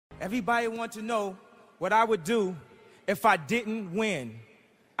Everybody wants to know what I would do if I didn't win.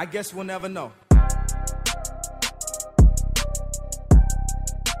 I guess we'll never know.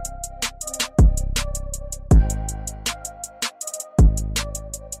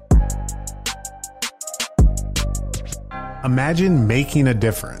 Imagine making a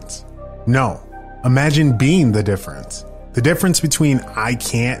difference. No, imagine being the difference. The difference between I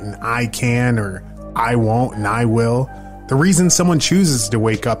can't and I can, or I won't and I will. The reason someone chooses to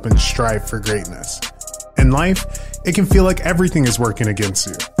wake up and strive for greatness. In life, it can feel like everything is working against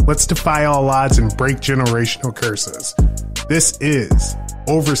you. Let's defy all odds and break generational curses. This is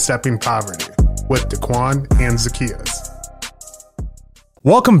Overstepping Poverty with Daquan and Zacchaeus.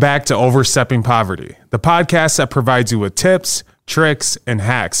 Welcome back to Overstepping Poverty, the podcast that provides you with tips, tricks, and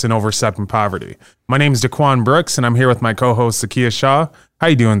hacks in overstepping poverty. My name is Daquan Brooks, and I'm here with my co-host Zacchaeus Shaw. How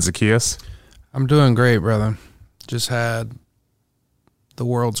you doing, Zacchaeus? I'm doing great, brother. Just had the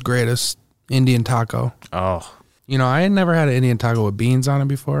world's greatest Indian taco. Oh. You know, I had never had an Indian taco with beans on it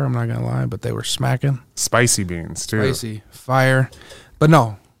before, I'm not going to lie, but they were smacking. Spicy beans, too. Spicy, fire. But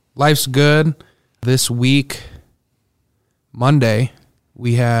no, life's good. This week, Monday,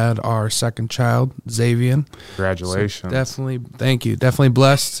 we had our second child, Xavier. Congratulations. So definitely, thank you. Definitely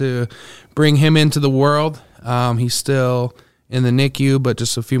blessed to bring him into the world. He's still in the NICU, but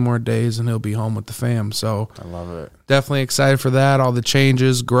just a few more days and he'll be home with the fam. So I love it. Definitely excited for that. All the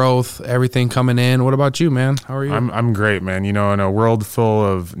changes, growth, everything coming in. What about you, man? How are you? I'm great, man. You know, in a world full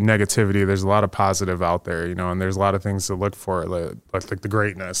of negativity, there's a lot of positive out there, you know, and there's a lot of things to look for, like the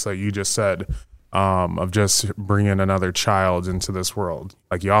greatness, like you just said. Of just bringing another child into this world.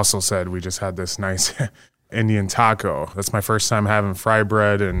 Like you also said, we just had this nice Indian taco. That's my first time having fry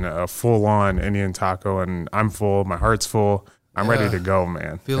bread and a full-on Indian taco, and I'm full. My heart's full. I'm ready to go,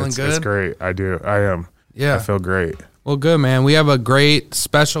 man. Feeling good? It's great. I am. Yeah. I feel great. Well, good, man. We have a great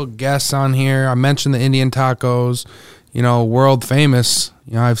special guest on here. I mentioned the Indian tacos, you know, world famous.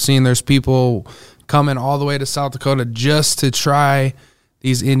 You know, I've seen there's people coming all the way to South Dakota just to try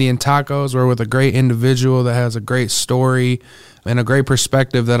these Indian tacos. We're with a great individual that has a great story and a great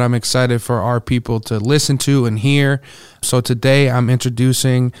perspective that I'm excited for our people to listen to and hear. So today I'm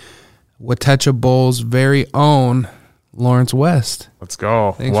introducing Watecha Bowl's very own Lawrence West. Let's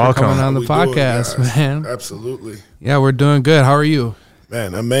go. Thanks Welcome. for coming on the podcast, man. Absolutely. Yeah, we're doing good. How are you?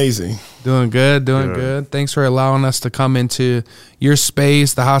 Man, amazing. Doing good. Thanks for allowing us to come into your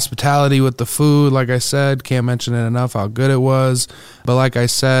space, the hospitality with the food. Like I said, can't mention it enough how good it was. But like I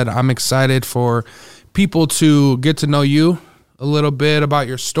said, I'm excited for people to get to know you a little bit about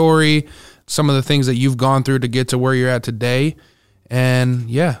your story, some of the things that you've gone through to get to where you're at today. And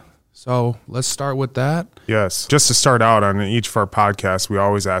yeah, so let's start with that. Yes. Just to start out, on each of our podcasts, we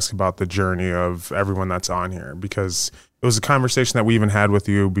always ask about the journey of everyone that's on here, because it was a conversation that we even had with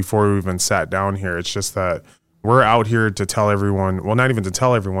you before we even sat down here. It's just that we're out here to tell everyone, well, not even to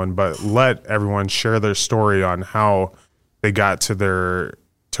tell everyone, but let everyone share their story on how they got to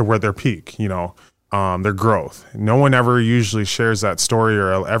where their peak, you know, their growth. No one ever usually shares that story,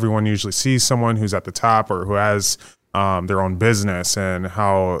 or everyone usually sees someone who's at the top or who has their own business and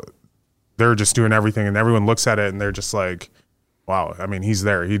how they're just doing everything, and everyone looks at it and they're just like, wow, I mean, he's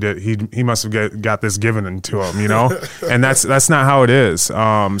there. He must have got this given into him, you know? And that's not how it is.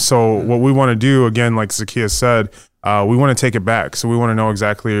 So what we want to do, again, like Zacchaeus said, we want to take it back. So we want to know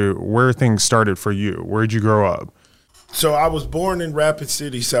exactly where things started for you. Where did you grow up? So I was born in Rapid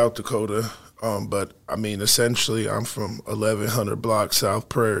City, South Dakota. But, I mean, essentially, I'm from 1100 block South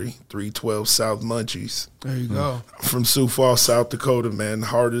Prairie, 312 South Munchies. There you go. I'm from Sioux Falls, South Dakota, man,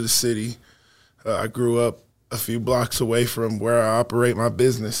 heart of the city. I grew up a few blocks away from where I operate my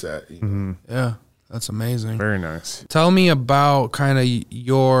business at. You know? Mm-hmm. Yeah, that's amazing. Very nice. Tell me about kind of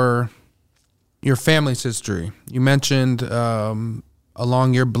your family's history. You mentioned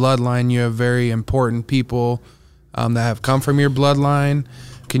along your bloodline, you have very important people that have come from your bloodline.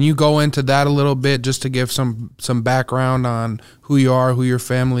 Can you go into that a little bit just to give some background on who you are, who your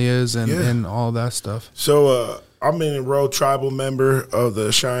family is, and all that stuff? So I'm an enrolled tribal member of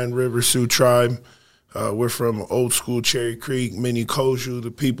the Cheyenne River Sioux tribe. We're from old school Cherry Creek, Mini Koju,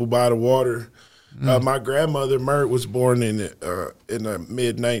 the people by the water. My grandmother, Mert, was born in the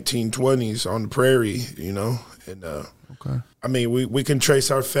mid-1920s on the prairie, you know. And okay. I mean, we can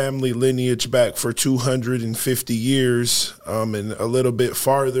trace our family lineage back for 250 years and a little bit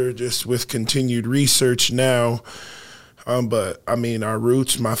farther just with continued research now. But, I mean, our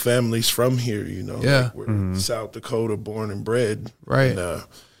roots, my family's from here, you know. Yeah. Like we're South Dakota born and bred. Right.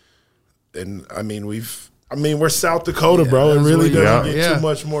 And I mean, I mean, we're South Dakota, bro. It really doesn't get Yeah. too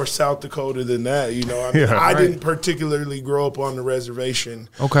much more South Dakota than that. You know, I mean, I didn't particularly grow up on the reservation.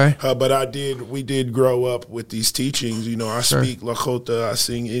 Okay. But we did grow up with these teachings. You know, I speak Lakota, I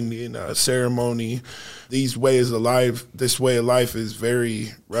sing Indian, ceremony. This way of life is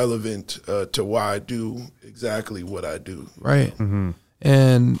very relevant to why I do exactly what I do. Right.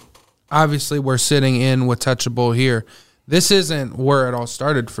 And obviously we're sitting in Watecha Bowl here. This isn't where it all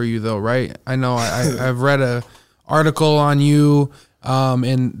started for you, though, right? I know I've read a article on you,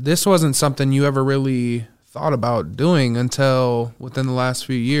 and this wasn't something you ever really thought about doing until within the last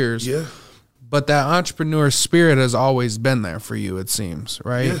few years. Yeah. But that entrepreneur spirit has always been there for you, it seems,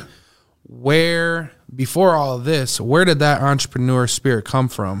 right? Yeah. Before all of this, where did that entrepreneur spirit come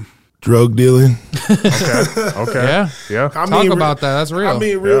from? Drug dealing. Okay. Yeah. Talk about that. That's real. I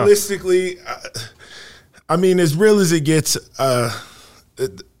mean, realistically, I mean, as real as it gets,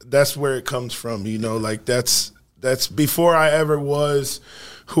 that's where it comes from, you know, like that's before I ever was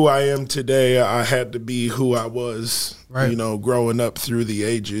who I am today. I had to be who I was, you know, growing up through the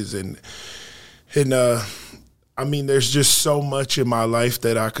ages. And I mean, there's just so much in my life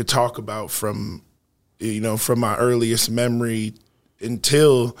that I could talk about from my earliest memory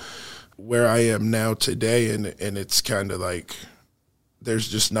until where I am now today. And it's kind of like, there's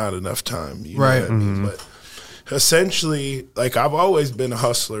just not enough time, you know what I mean? But essentially, like, I've always been a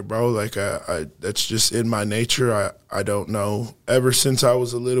hustler, bro. Like, I that's just in my nature. I don't know. Ever since I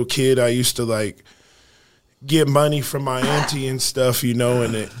was a little kid, I used to, like, get money from my auntie and stuff, you know,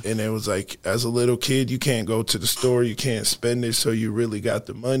 and it was like, as a little kid, you can't go to the store, you can't spend it, so you really got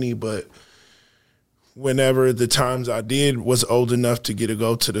the money. But whenever the times I did was old enough to get to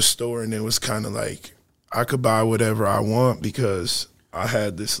go to the store, and it was kind of like I could buy whatever I want because I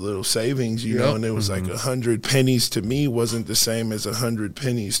had this little savings, you know, and it was like 100 pennies to me wasn't the same as 100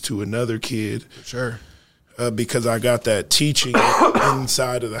 pennies to another kid. Sure. Because I got that teaching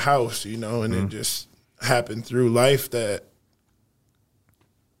inside of the house, you know, and it just happened through life that,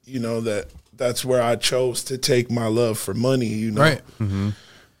 you know, that's where I chose to take my love for money, you know. Right.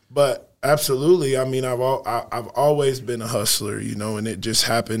 But absolutely, I mean, I've always been a hustler, you know, and it just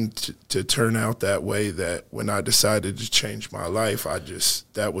happened to turn out that way, that when I decided to change my life,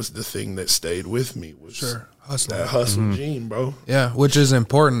 that was the thing that stayed with me, was that hustle gene, bro. Yeah, which is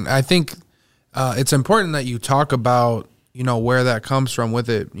important. I think it's important that you talk about, you know, where that comes from with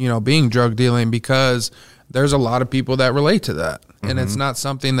it, you know, being drug dealing, because there's a lot of people that relate to that. And it's not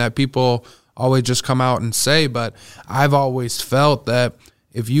something that people always just come out and say, but I've always felt that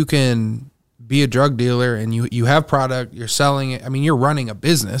if you can be a drug dealer and you have product, you're selling it, I mean, you're running a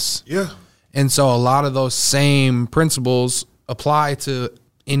business. Yeah. And so a lot of those same principles apply to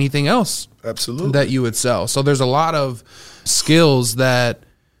anything else that you would sell. So there's a lot of skills that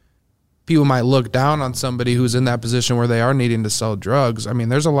people might look down on somebody who's in that position where they are needing to sell drugs. I mean,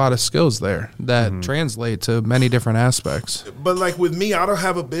 there's a lot of skills there that translate to many different aspects. But like with me, I don't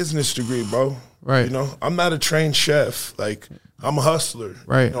have a business degree, bro. Right. You know, I'm not a trained chef. Like, I'm a hustler.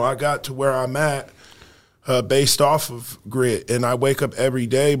 Right. You know, I got to where I'm at based off of grit. And I wake up every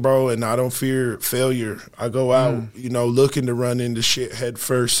day, bro, and I don't fear failure. I go out, you know, looking to run into shit head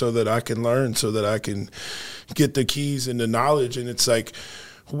first so that I can learn, so that I can get the keys and the knowledge. And it's like,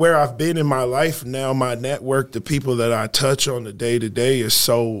 where I've been in my life now, my network, the people that I touch on the day-to-day is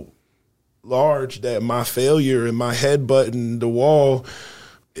so large that my failure and my headbutt in the wall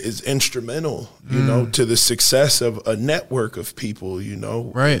is instrumental, you know, to the success of a network of people, you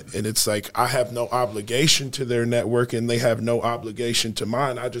know. Right. And it's like, I have no obligation to their network and they have no obligation to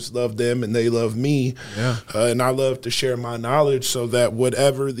mine. I just love them and they love me. Yeah. And I love to share my knowledge so that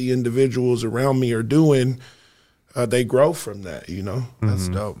whatever the individuals around me are doing, they grow from that, you know. That's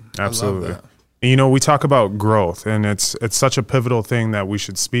dope. Absolutely. I love that. And, you know, we talk about growth, and it's such a pivotal thing that we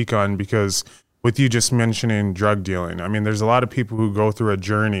should speak on, because with you just mentioning drug dealing, I mean, there's a lot of people who go through a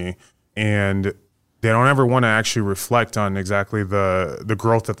journey and they don't ever want to actually reflect on exactly the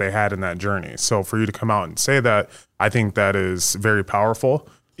growth that they had in that journey. So for you to come out and say that, I think that is very powerful.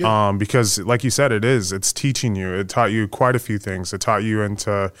 Yeah. Because like you said, it's teaching you. It taught you quite a few things. It taught you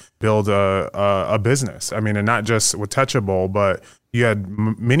to build a business. I mean, and not just Watecha Bowl, but you had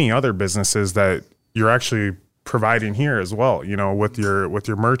many other businesses that you're actually providing here as well, you know, with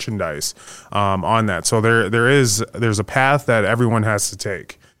your merchandise on that. So there's a path that everyone has to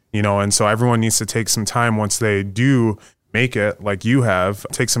take, you know, and so everyone needs to take some time once they do make it, like you have,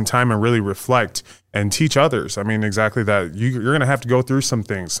 take some time and really reflect and teach others. I mean, exactly that. You're going to have to go through some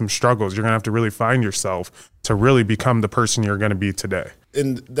things, some struggles. You're going to have to really find yourself to really become the person you're going to be today.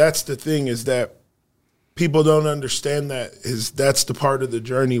 And that's the thing, is that people don't understand that's the part of the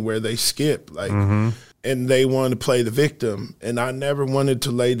journey where they skip. Like, and they want to play the victim. And I never wanted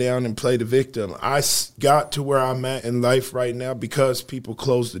to lay down and play the victim. I got to where I'm at in life right now because people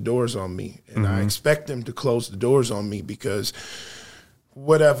closed the doors on me. And I expect them to close the doors on me because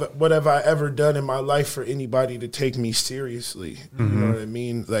what have I ever done in my life for anybody to take me seriously? You know what I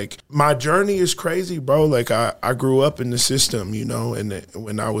mean? Like, my journey is crazy, bro. Like, I grew up in the system, you know, and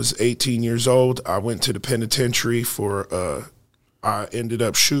when I was 18 years old, I went to the penitentiary for I ended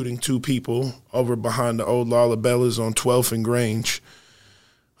up shooting 2 people over behind the old Lallabellas on 12th and Grange.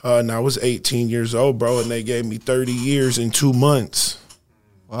 And I was 18 years old, bro, and they gave me 30 years and 2 months.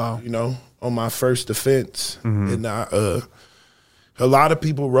 Wow. You know, on my first offense. And a lot of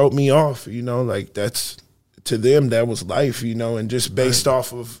people wrote me off, you know, like that's, to them, that was life, you know, and just based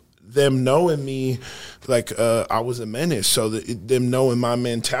off of them knowing me, like I was a menace. So them knowing my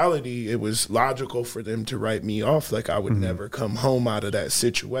mentality, it was logical for them to write me off. Like I would never come home out of that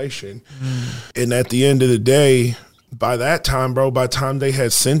situation. And at the end of the day, by that time, bro, by the time they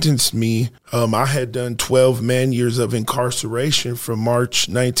had sentenced me, I had done 12 man-years of incarceration from March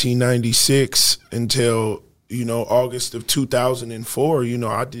 1996 until, you know, August of 2004. You know,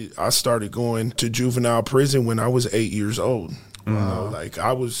 I started going to juvenile prison when I was 8 years old. You know, like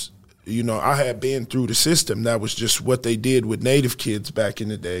I was, you know, I had been through the system. That was just what they did with Native kids back in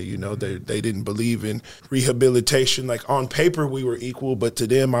the day. You know, they didn't believe in rehabilitation. Like on paper we were equal, but to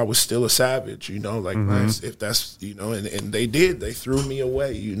them I was still a savage, you know, like if that's, you know, and they threw me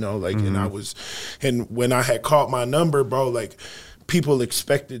away, you know, like, and when I had caught my number, bro, like people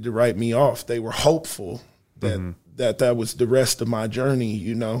expected to write me off. They were hopeful that was the rest of my journey,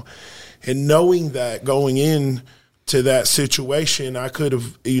 you know, and knowing that going in to that situation, I could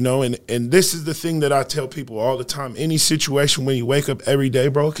have, you know, and this is the thing that I tell people all the time. Any situation when you wake up every day,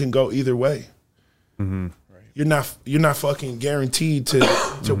 bro, it can go either way. You're not fucking guaranteed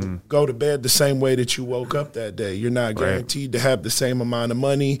to go to bed the same way that you woke up that day. You're not guaranteed to have the same amount of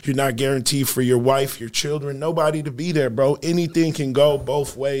money. You're not guaranteed for your wife, your children, nobody to be there, bro. Anything can go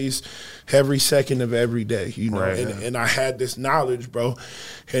both ways every second of every day, you know. And I had this knowledge, bro.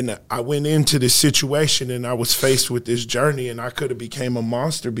 And I went into this situation and I was faced with this journey and I could have became a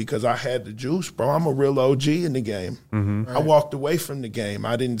monster because I had the juice, bro. I'm a real OG in the game. I walked away from the game.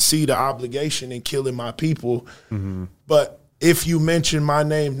 I didn't see the obligation in killing my people. But if you mention my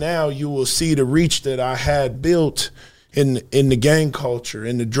name now, you will see the reach that I had built in the gang culture,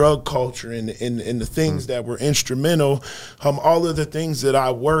 in the drug culture, in the things that were instrumental, all of the things that I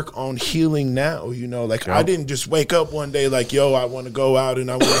work on healing now, you know, like I didn't just wake up one day like, yo, I want to go out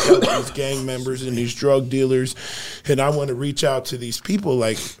and I want to help these gang members and these drug dealers and I want to reach out to these people.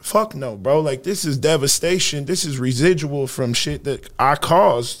 Like, fuck no, bro. Like, this is devastation. This is residual from shit that I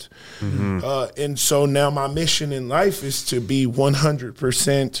caused. And so now my mission in life is to be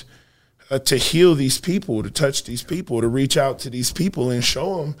 100% to heal these people, to touch these people, to reach out to these people and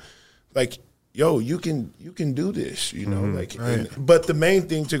show them, like, yo, you can do this, you know. Like, but the main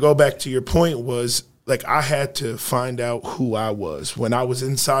thing, to go back to your point, was like I had to find out who I was when I was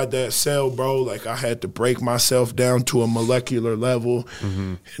inside that cell, bro. Like I had to break myself down to a molecular level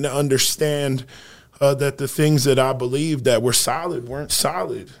and to understand that the things that I believed that were solid weren't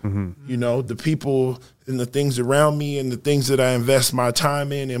solid. You know, the people and the things around me and the things that I invest my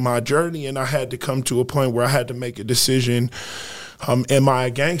time in my journey. And I had to come to a point where I had to make a decision. Am I a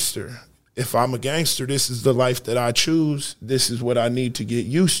gangster? If I'm a gangster, this is the life that I choose. This is what I need to get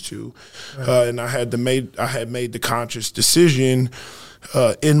used to. And I had made the conscious decision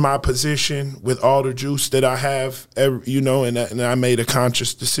in my position with all the juice that I have, you know, and I made a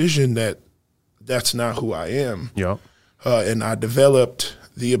conscious decision that that's not who I am. And I developed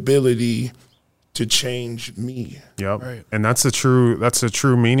the ability to change me. And that's the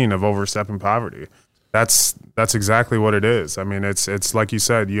true meaning of overstepping poverty. That's exactly what it is. I mean, it's like you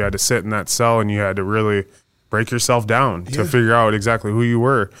said, you had to sit in that cell and you had to really break yourself down to figure out exactly who you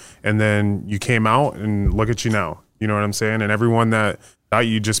were. And then you came out and look at you now. You know what I'm saying? And everyone that thought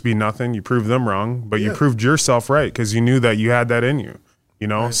you'd just be nothing, you proved them wrong, but you proved yourself right because you knew that you had that in you. You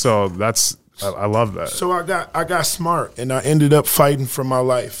know, so I love that. So I got smart and I ended up fighting for my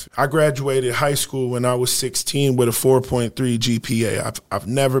life. I graduated high school when I was 16 with a 4.3 GPA. I've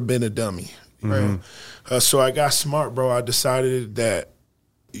never been a dummy. So I got smart, bro. I decided that,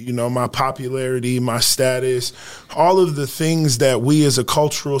 you know, my popularity, my status, all of the things that we as a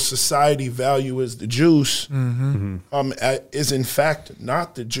cultural society value as the juice is in fact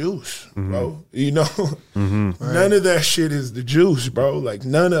not the juice, bro. You know, none of that shit is the juice, bro. Like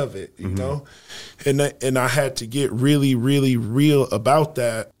none of it, you know. And I had to get really, really real about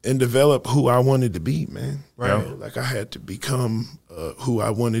that and develop who I wanted to be, man. Like I had to become who I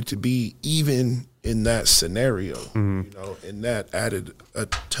wanted to be, even in that scenario, you know, and that added a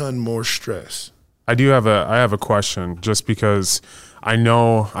ton more stress. I have a question, just because I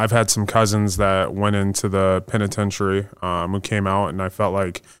know I've had some cousins that went into the penitentiary who came out, and I felt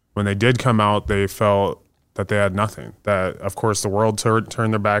like when they did come out, they felt that they had nothing. That, of course, the world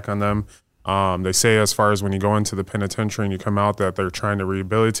turned their back on them. They say, as far as when you go into the penitentiary and you come out, that they're trying to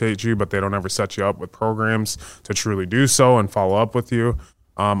rehabilitate you, but they don't ever set you up with programs to truly do so and follow up with you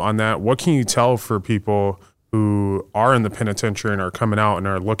on that. What can you tell for people who are in the penitentiary and are coming out and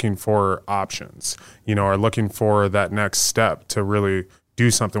are looking for options, you know, are looking for that next step to really do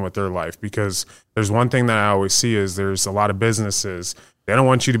something with their life? Because there's one thing that I always see is there's a lot of businesses, they don't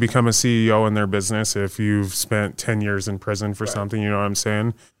want you to become a CEO in their business if you've spent 10 years in prison for something, you know what I'm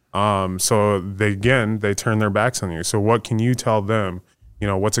saying? So they turn their backs on you. So what can you tell them? You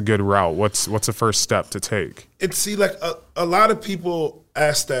know, what's a good route? What's the first step to take? Like a lot of people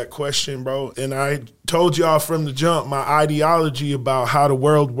ask that question, bro. And I told y'all from the jump, my ideology about how the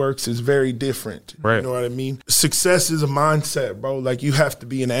world works is very different. Right. You know what I mean? Success is a mindset, bro. Like, you have to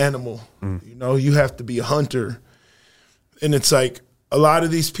be an animal. You know, you have to be a hunter. And it's like, a lot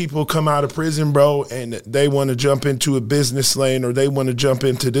of these people come out of prison, bro, and they want to jump into a business lane, or they want to jump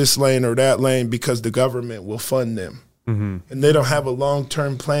into this lane or that lane because the government will fund them. And they don't have a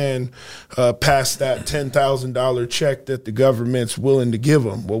long-term plan past that $10,000 check that the government's willing to give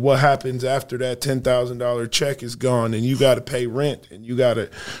them. Well, what happens after that $10,000 check is gone, and you got to pay rent, and you got to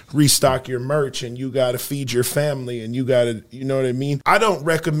restock your merch, and you got to feed your family, and you got to, you know what I mean? I don't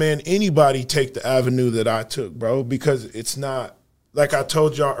recommend anybody take the avenue that I took, bro, because it's not, like I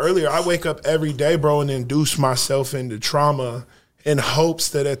told y'all earlier, I wake up every day, bro, and induce myself into trauma in hopes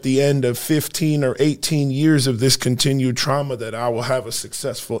that at the end of 15 or 18 years of this continued trauma that I will have a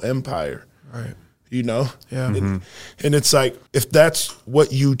successful empire. Right. You know? Yeah. And it's like, if that's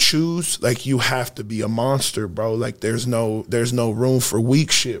what you choose, like, you have to be a monster, bro. Like, there's no room for weak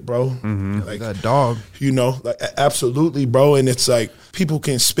shit, bro. Like That dog. You know, like, absolutely, bro. And it's like, people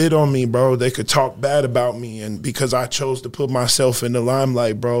can spit on me, bro. They could talk bad about me. And because I chose to put myself in the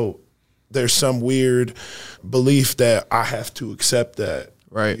limelight, bro, there's some weird belief that I have to accept that.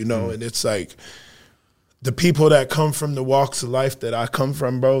 Right. You know, and it's like, the people that come from the walks of life that I come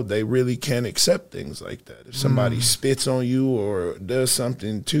from, bro, they really can't accept things like that. If somebody spits on you or does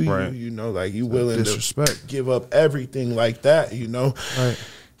something to you, you know, like, you willing to give up everything like that, you know? Right.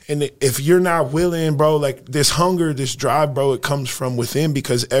 And if you're not willing, bro, like, this hunger, this drive, bro, it comes from within,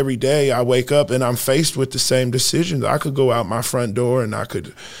 because every day I wake up and I'm faced with the same decisions. I could go out my front door and I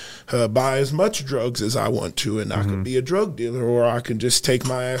could buy as much drugs as I want to, and I could be a drug dealer, or I can just take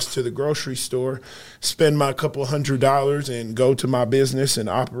my ass to the grocery store, spend my couple $100 and go to my business and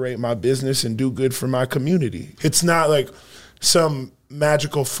operate my business and do good for my community. It's not like some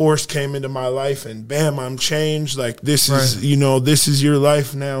magical force came into my life and bam, I'm changed. Like, this is, you know, this is your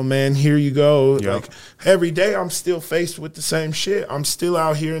life now, man. Here you go. Yep. Like, every day I'm still faced with the same shit. I'm still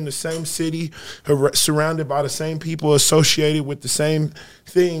out here in the same city, surrounded by the same people, associated with the same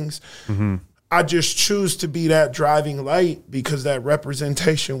things. I just choose to be that driving light because that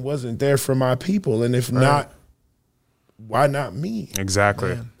representation wasn't there for my people. And if not, why not me? Exactly.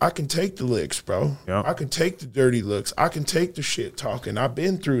 Man, I can take the licks, bro. Yep. I can take the dirty looks. I can take the shit talking. I've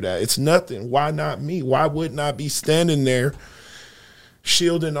been through that. It's nothing. Why not me? Why wouldn't I be standing there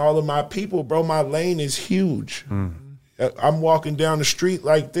shielding all of my people, bro? My lane is huge. I'm walking down the street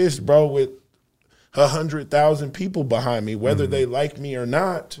like this, bro, with 100,000 people behind me, whether they like me or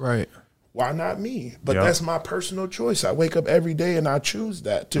not. Right. Why not me? But that's my personal choice. I wake up every day and I choose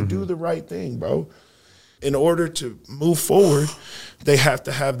that, to do the right thing, bro. In order to move forward, they have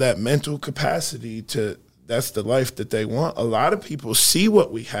to have that mental capacity to, that's the life that they want. A lot of people see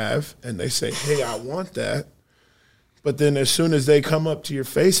what we have and they say, hey, I want that. But then as soon as they come up to your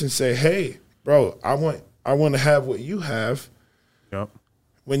face and say, hey, bro, I want to have what you have. Yep.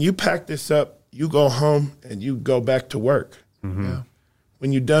 When you pack this up, you go home and you go back to work. Yeah.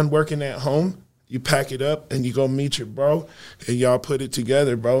 When you're done working at home, you pack it up and you go meet your bro and y'all put it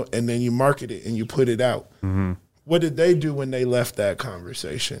together, bro, and then you market it and you put it out. What did they do when they left that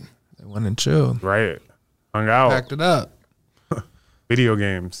conversation? They went and chilled. Right. Hung out. Packed it up. Video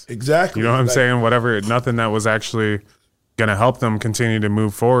games. Exactly. You know what I'm saying? Whatever, nothing that was actually going to help them continue to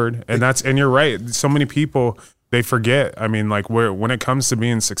move forward. And you're right. So many people, they forget. I mean, like, when it comes to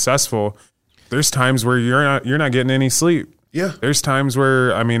being successful, there's times where you're not getting any sleep. Yeah. There's times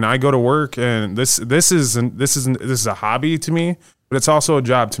where, I mean, I go to work and this is a hobby to me, but it's also a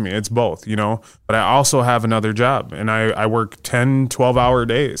job to me. It's both, you know, but I also have another job and I work 10, 12-hour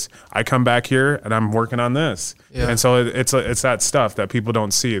days. I come back here and I'm working on this. Yeah. And so it's that stuff that people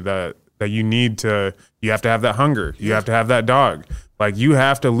don't see, that that you have to have that hunger. You have to have that dog. Like, you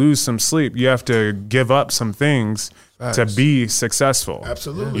have to lose some sleep. You have to give up some things to be successful.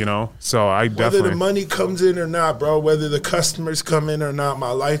 Absolutely. You know? So I definitely. Whether the money comes in or not, bro, whether the customers come in or not, my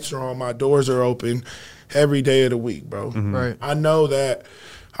lights are on, my doors are open every day of the week, bro. Mm-hmm. Right. I know that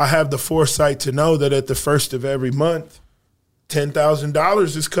I have the foresight to know that at the first of every month,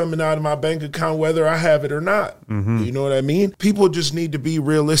 $10,000 is coming out of my bank account whether I have it or not. Mm-hmm. You know what I mean? People just need to be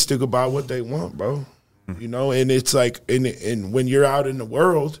realistic about what they want, bro. You know, and it's like, and when you're out in the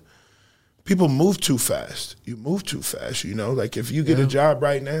world, people move too fast. You move too fast, you know? Like, if you get a job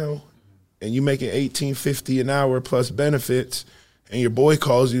right now and you making $18.50 an hour plus benefits, and your boy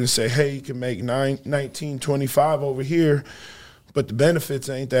calls you and say, hey, you can make $19.25 over here, but the benefits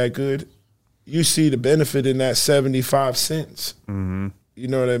ain't that good, you see the benefit in that 75 cents. Mm-hmm. You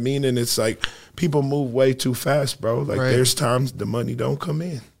know what I mean? And it's like, people move way too fast, bro. Like, there's times the money don't come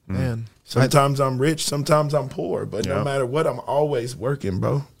in. Man. Sometimes I'm rich, sometimes I'm poor, but no matter what, I'm always working,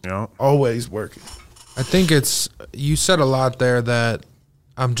 bro. Yeah. Always working. I think you said a lot there that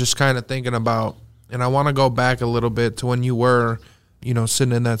I'm just kind of thinking about, and I want to go back a little bit to when you were, you know,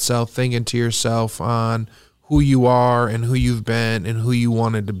 sitting in that cell thinking to yourself on who you are and who you've been and who you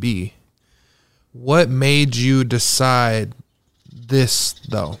wanted to be. What made you decide this,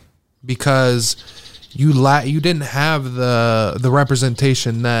 though? Because you didn't have the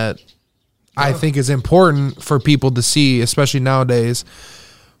representation that I think is important for people to see, especially nowadays.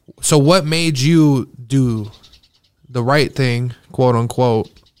 So what made you do the right thing, quote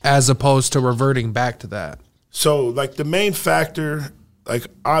unquote, as opposed to reverting back to that? So, like, the main factor, like,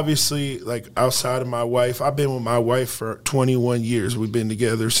 obviously, like, outside of my wife, I've been with my wife for 21 years. We've been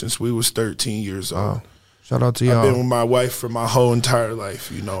together since we was 13 years old. Wow. Shout out to y'all. I've been with my wife for my whole entire life,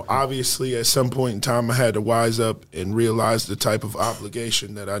 you know. Obviously, at some point in time, I had to wise up and realize the type of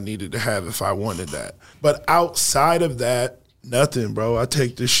obligation that I needed to have if I wanted that. But outside of that, nothing, bro. I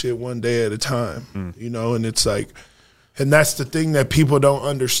take this shit one day at a time, you know, and it's like, and that's the thing that people don't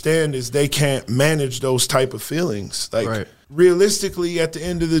understand is they can't manage those type of feelings. Like, realistically, at the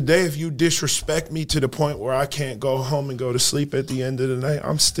end of the day, if you disrespect me to the point where I can't go home and go to sleep at the end of the night,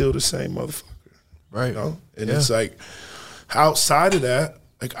 I'm still the same motherfucker. Right. You know? And it's like, outside of that,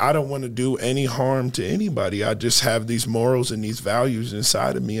 like, I don't want to do any harm to anybody. I just have these morals and these values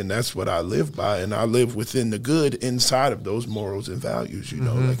inside of me, and that's what I live by. And I live within the good inside of those morals and values, you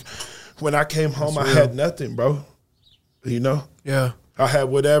know? Like, when I came home, I had nothing, bro. You know? Yeah. I had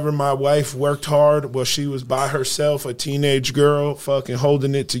whatever. My wife worked hard. Well, she was by herself, a teenage girl, fucking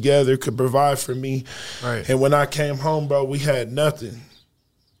holding it together, could provide for me. Right. And when I came home, bro, we had nothing,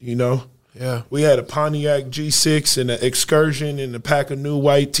 you know? Yeah. We had a Pontiac G6 and an Excursion and a pack of new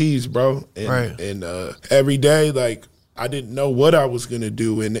white tees, bro. And, and every day, like, I didn't know what I was going to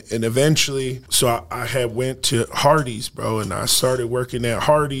do. And eventually, so I had went to Hardee's, bro, and I started working at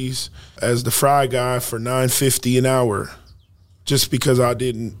Hardee's as the fry guy for $9.50 an hour just because I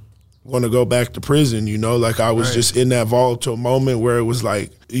didn't want to go back to prison, you know? Like, I was just in that volatile moment where it was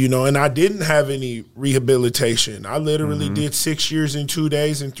like, you know, and I didn't have any rehabilitation. I literally did 6 years and 2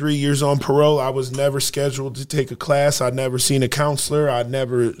 days and 3 years on parole. I was never scheduled to take a class. I'd never seen a counselor.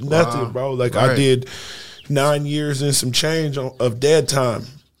 Nothing, bro. Like, I did 9 years and some change of dead time.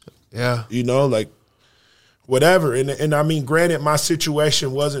 Yeah. You know, like, whatever. And I mean, granted, my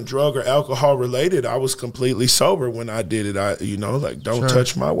situation wasn't drug or alcohol related. I was completely sober when I did it. You know, like, don't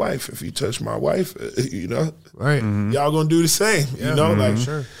touch my wife. If you touch my wife, you know, y'all gonna do the same, you know,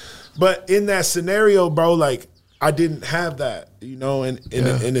 like, but in that scenario, bro, like, I didn't have that, you know, and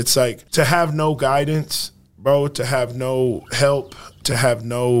it's like, to have no guidance, bro, to have no help, to have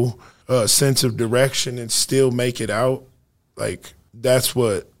no sense of direction and still make it out, like, that's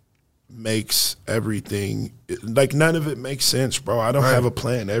what makes everything, like, none of it makes sense, bro. I don't have a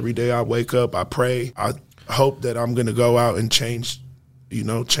plan. Every day I wake up, I pray, I hope that I'm gonna go out and change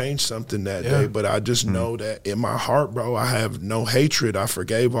something that day, but I just know that in my heart, bro, I have no hatred. I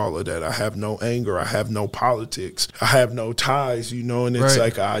forgave all of that. I have no anger. I have no politics. I have no ties, you know, and it's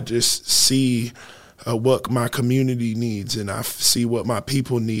like, I just see what my community needs, and I see what my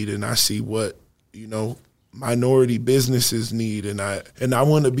people need, and I see what, you know, minority businesses need, and I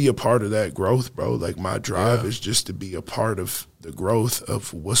want to be a part of that growth, bro. Like, my drive is just to be a part of the growth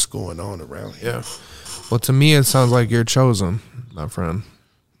of what's going on around here. Yeah. Well, to me, it sounds like you're chosen, my friend.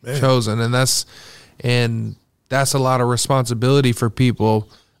 Chosen, and that's a lot of responsibility for people.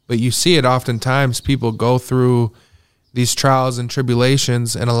 But you see it oftentimes. People go through these trials and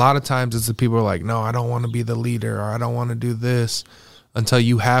tribulations, and a lot of times it's the people who are like, no, I don't want to be the leader, or I don't want to do this, until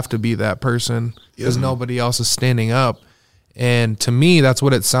you have to be that person because nobody else is standing up. And to me, that's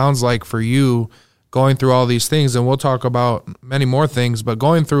what it sounds like for you, going through all these things. And we'll talk about many more things, but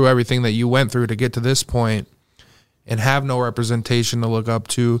going through everything that you went through to get to this point and have no representation to look up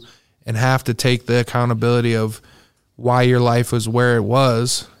to and have to take the accountability of why your life was where it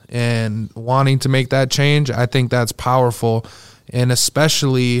was and wanting to make that change, I think that's powerful. And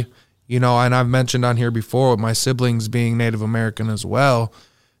especially, you know, and I've mentioned on here before with my siblings being Native American as well,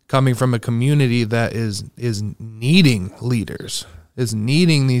 coming from a community that is needing leaders, is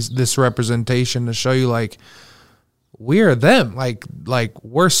needing this representation to show you, like, we're them, like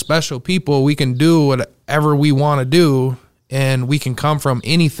we're special people. We can do whatever we want to do, and we can come from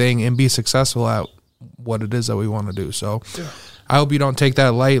anything and be successful at what it is that we want to do. So yeah. I hope you don't take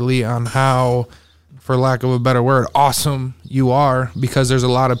that lightly on how, for lack of a better word, awesome you are, because there's a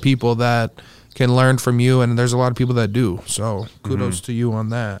lot of people that can learn from you, and there's a lot of people that do. So kudos to you on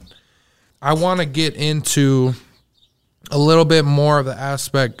that. I want to get into a little bit more of the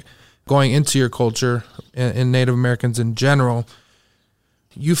aspect going into your culture and Native Americans in general.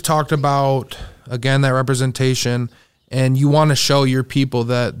 You've talked about, again, that representation, and you want to show your people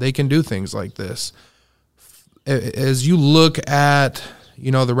that they can do things like this. As you look at,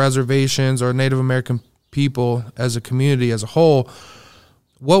 you know, the reservations or Native American people as a community as a whole,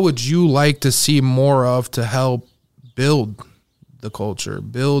 what would you like to see more of to help build the culture,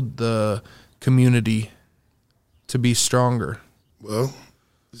 build the community to be stronger? Well,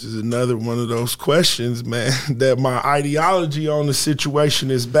 this is another one of those questions, man, that my ideology on the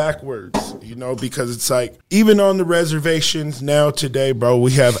situation is backwards, you know, because it's like, even on the reservations now today, bro,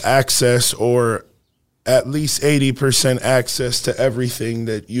 we have access, or at least 80% access to everything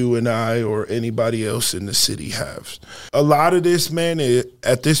that you and I or anybody else in the city has. A lot of this, man,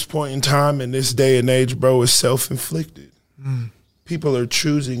 at this point in time, in this day and age, bro, is self-inflicted. People are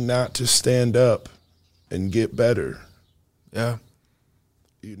choosing not to stand up and get better. Yeah.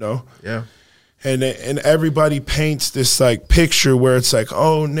 You know? Yeah. And everybody paints this, like, picture where it's like,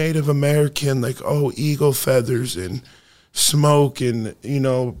 oh, Native American, like, oh, eagle feathers and smoke and, you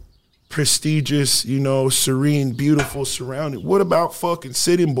know, prestigious, you know, serene, beautiful surrounding. What about fucking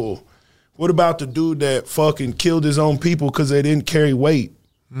Sitting Bull? What about the dude that fucking killed his own people because they didn't carry weight?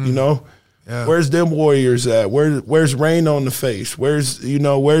 You know? Yeah. Where's them warriors at? Where's Rain on the Face? Where's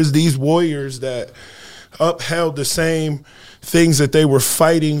these warriors that upheld the same things that they were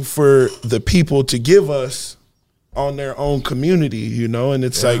fighting for the people to give us on their own community, you know? And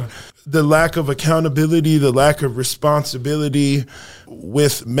it's like the lack of accountability, the lack of responsibility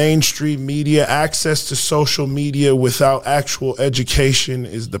with mainstream media, access to social media without actual education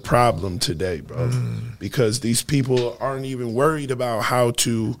is the problem today, bro. Because these people aren't even worried about how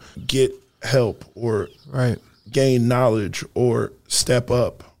to get help or gain knowledge or step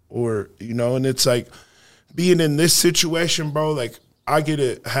up, or, you know, and it's like, being in this situation, bro, like, I get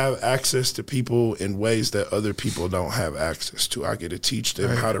to have access to people in ways that other people don't have access to. I get to teach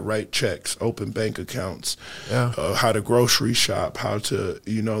them how to write checks, open bank accounts, how to grocery shop, how to,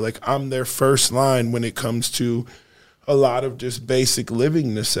 you know, like, I'm their first line when it comes to a lot of just basic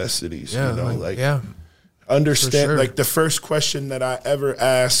living necessities, you know, understand, like, the first question that I ever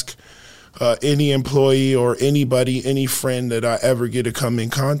ask any employee or anybody, any friend that I ever get to come in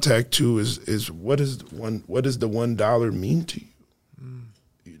contact to is what does the $1 mean to you?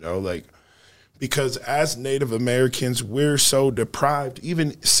 You know, like, because as Native Americans, we're so deprived,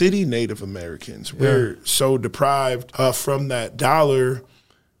 even city Native Americans, we're so deprived from that dollar.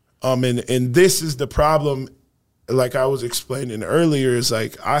 And this is the problem, like I was explaining earlier, is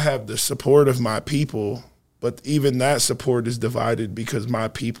like, I have the support of my people, but even that support is divided because my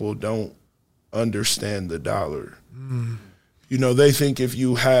people don't understand the dollar. You know, they think if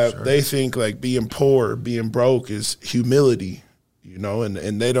you have, they think like being poor, being broke is humility, you know, and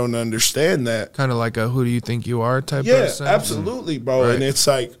they don't understand that. Kind of like a who do you think you are type of sense. Absolutely, bro. And it's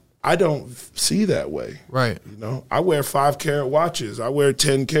like, I don't see that way. Right. You know, I wear 5-carat watches. I wear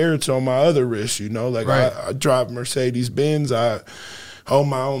 10 carats on my other wrist, you know, like I drive Mercedes-Benz. I own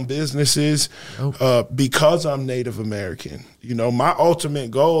my own businesses because I'm Native American. You know, my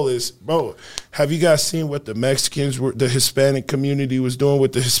ultimate goal is, bro, have you guys seen what the Mexicans were, the Hispanic community was doing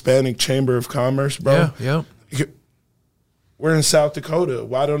with the Hispanic Chamber of Commerce, bro? Yeah. We're in South Dakota.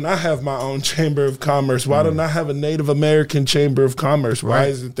 Why don't I have my own Chamber of Commerce? Why don't I have a Native American Chamber of Commerce? Why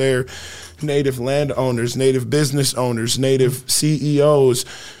isn't there Native landowners, Native business owners, Native CEOs,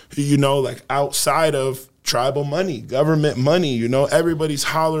 you know, like outside of tribal money, government money, you know? Everybody's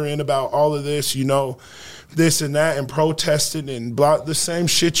hollering about all of this, you know, this and that, and protesting and the same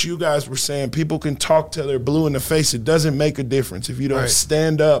shit you guys were saying. People can talk till they're blue in the face. It doesn't make a difference if you don't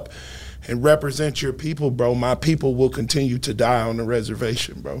stand up and represent your people, bro, my people will continue to die on the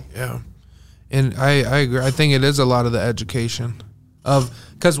reservation, bro. Yeah. And I agree. I think it is a lot of the education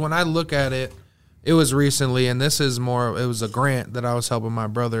because when I look at it, it was recently, and this is more, it was a grant that I was helping my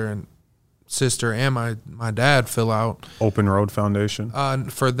brother and sister and my dad fill out. Open Road Foundation?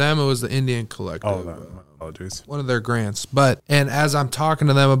 For them, it was the Indian Collective. Oh, my apologies. One of their grants. And as I'm talking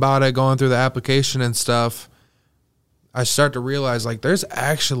to them about it, going through the application and stuff, I start to realize, like, there's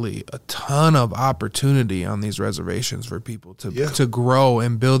actually a ton of opportunity on these reservations for people to grow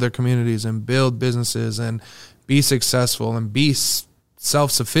and build their communities and build businesses and be successful and be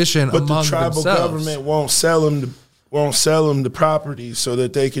self-sufficient among themselves. But the tribal government won't sell them the property so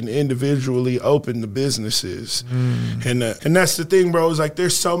that they can individually open the businesses. And that's the thing, bro, is like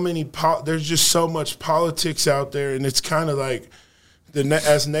there's just so much politics out there, and it's kind of like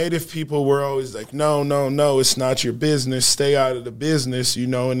as Native people, we're always like, no, it's not your business, stay out of the business, you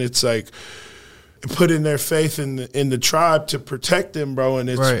know, and it's like putting their faith in the tribe to protect them, bro, and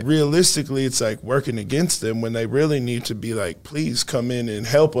it's realistically it's like working against them when they really need to be like, please come in and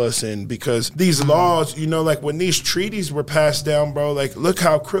help us. And because these laws, you know, like when these treaties were passed down, bro, like look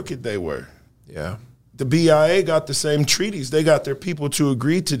how crooked they were. Yeah. The BIA got the same treaties. They got their people to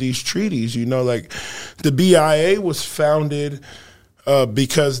agree to these treaties, you know, like the BIA was founded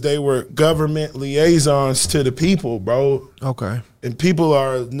because they were government liaisons to the people, bro. Okay. And people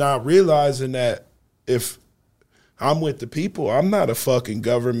are not realizing that if I'm with the people, I'm not a fucking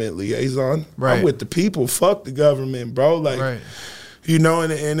government liaison. Right. I'm with the people. Fuck the government, bro. Like, you know,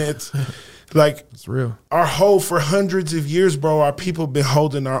 and it's like it's real. For hundreds of years, bro, our people been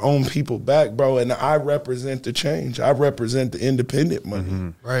holding our own people back, bro. And I represent the change. I represent the independent money.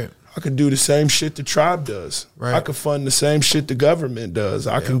 Mm-hmm. Right. I could do the same shit the tribe does. Right. I could fund the same shit the government does.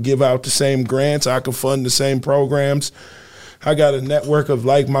 I can give out the same grants. I can fund the same programs. I got a network of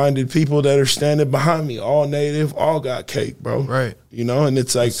like-minded people that are standing behind me, all Native, all got cake, bro. Right. You know, and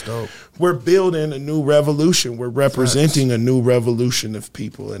it's like we're building a new revolution. We're representing a new revolution of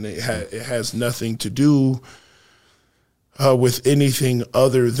people, and it has nothing to do with anything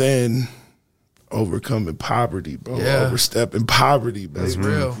other than overcoming poverty, bro. Overstepping poverty, baby. That's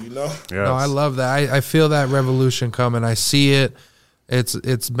real. You know? Yes. No, I love that. I feel that revolution coming. I see it.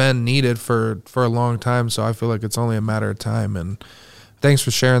 It's been needed for a long time, so I feel like it's only a matter of time. And thanks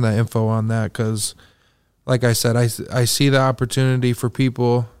for sharing that info on that, because like I said, I see the opportunity for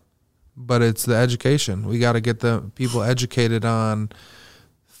people, but it's the education. We got to get the people educated on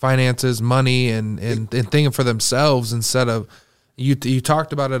finances, money, and thinking for themselves instead of you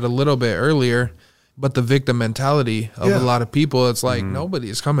talked about it a little bit earlier, but the victim mentality of a lot of people, it's like nobody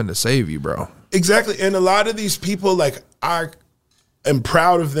is coming to save you, bro. Exactly. And a lot of these people, like, I am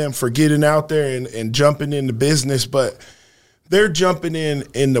proud of them for getting out there and jumping into business, but they're jumping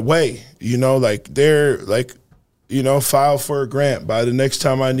in the way, you know, like they're like, you know, file for a grant. By the next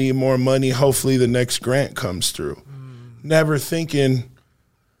time I need more money, hopefully the next grant comes through. Never thinking,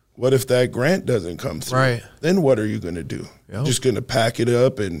 what if that grant doesn't come through? Right. Then what are you going to do? Yep. Just going to pack it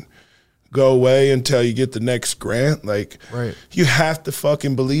up and go away until you get the next grant? Like, you have to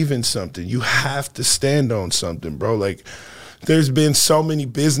fucking believe in something. You have to stand on something, bro. Like, there's been so many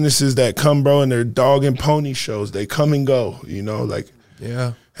businesses that come, bro, and they're dog and pony shows. They come and go, you know, like,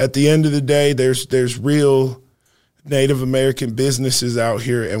 at the end of the day, there's real Native American businesses out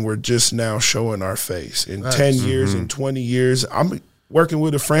here, and we're just now showing our face. In 10 years, in 20 years, I'm working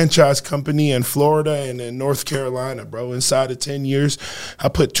with a franchise company in Florida and in North Carolina, bro. Inside of 10 years, I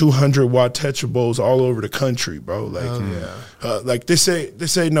put 200 Watecha Bowls all over the country, bro. Like, like this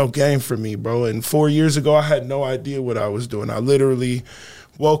ain't no game for me, bro. And 4 years ago, I had no idea what I was doing. I literally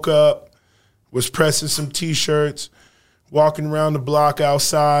woke up, was pressing some T-shirts, walking around the block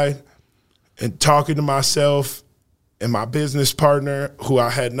outside, and talking to myself and my business partner, who I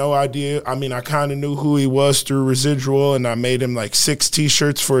had no idea. I mean, I kind of knew who he was through Residual, and I made him like 6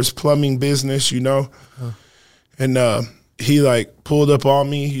 T-shirts for his plumbing business, you know. And he like pulled up on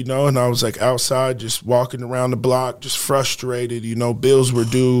me, you know, and I was like outside just walking around the block, just frustrated, you know. Bills were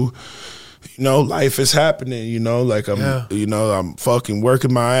due, you know, life is happening, you know, like I'm fucking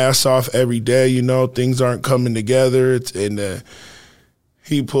working my ass off every day, you know, things aren't coming together.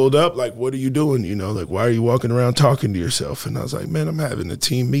 He pulled up like, what are you doing? You know, like, why are you walking around talking to yourself? And I was like, man, I'm having a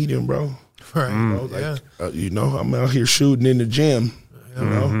team meeting, bro. Right. You know, like, you know, I'm out here shooting in the gym, you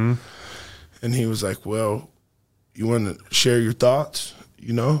know? And he was like, well, you want to share your thoughts,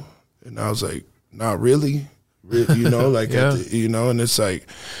 you know? And I was like, not really. You know, like, you know, and it's like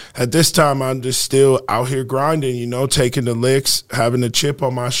at this time I'm just still out here grinding, you know, taking the licks, having a chip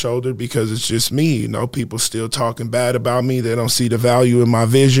on my shoulder because it's just me, you know, people still talking bad about me. They don't see the value in my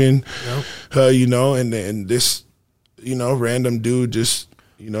vision, you know, and this, you know, random dude just,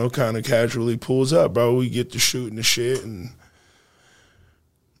 you know, kind of casually pulls up, bro. We get to shooting the shit and,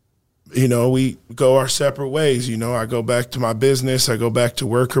 you know, we go our separate ways. You know, I go back to my business. I go back to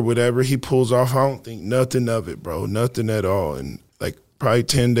work or whatever. He pulls off. I don't think nothing of it, bro. Nothing at all. And, like, probably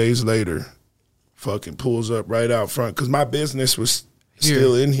 10 days later, fucking pulls up right out front. Because my business was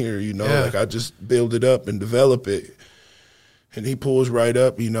still in here, you know. Like, I just build it up and develop it. And he pulls right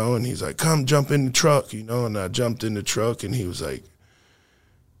up, you know, and he's like, come jump in the truck, you know. And I jumped in the truck, and he was like,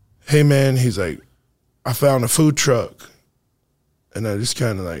 hey, man, he's like, I found a food truck. And I just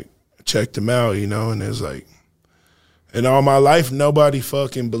kind of, like, checked him out, you know, and it was like, and all my life, nobody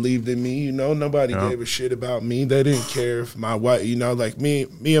fucking believed in me, you know, nobody gave a shit about me. They didn't care if my wife, you know, like me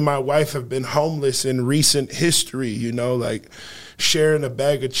and my wife have been homeless in recent history, you know, like sharing a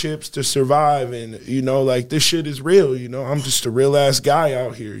bag of chips to survive. And, you know, like this shit is real, you know, I'm just a real ass guy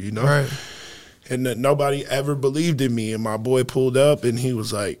out here, you know, and that nobody ever believed in me. And my boy pulled up and he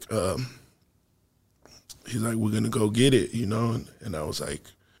was like, he's like, we're going to go get it, you know, and I was like,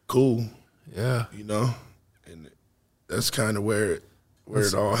 cool, you know, and that's kind of where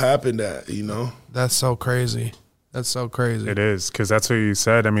it all happened at, you know. That's so crazy. That's so crazy. It is, because that's what you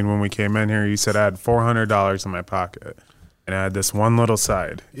said. I mean, when we came in here, you said I had $400 in my pocket, and I had this one little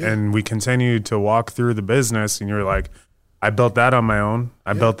side, and we continued to walk through the business, and you were like, I built that on my own.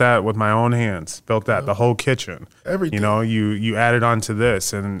 I built that with my own hands. Built that, the whole kitchen. Everything. You know, you added on to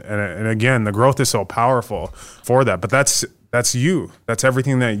this, and again, the growth is so powerful for that. But that's you. That's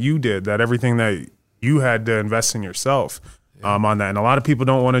everything that you did. That everything that you had to invest in yourself on that. And a lot of people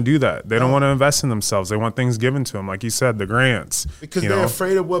don't want to do that. They don't want to invest in themselves. They want things given to them, like you said, the grants. Because they're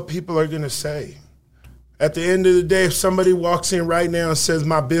afraid of what people are going to say. At the end of the day, if somebody walks in right now and says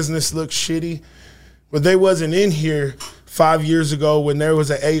my business looks shitty, well, they wasn't in here 5 years ago when there was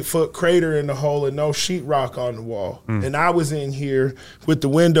an 8-foot crater in the hole and no sheetrock on the wall. And I was in here with the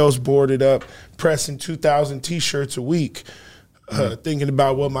windows boarded up, pressing 2,000 T-shirts a week, thinking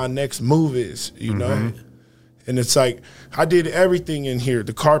about what my next move is, you know? And it's like, I did everything in here,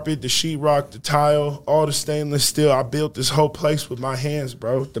 the carpet, the sheetrock, the tile, all the stainless steel. I built this whole place with my hands,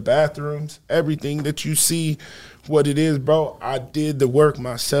 bro. The bathrooms, everything that you see, what it is, bro, I did the work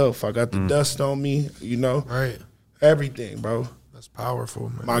myself. I got the dust on me, you know? Right. Everything, bro. That's powerful,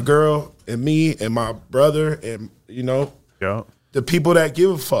 man. My girl and me and my brother and, you know, the people that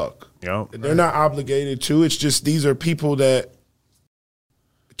give a fuck. They're not obligated to. It's just these are people that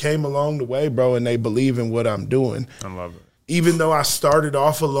came along the way, bro, and they believe in what I'm doing. I love it. Even though I started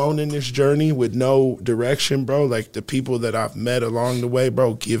off alone in this journey with no direction, bro, like the people that I've met along the way,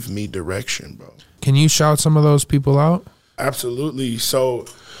 bro, give me direction, bro. Can you shout some of those people out? Absolutely. So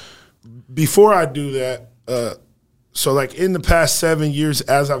before I do that, so like in the past 7 years,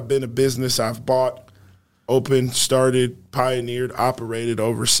 as I've been a business, I've bought, opened, started, pioneered, operated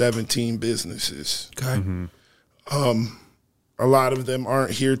over 17 businesses. Okay. A lot of them aren't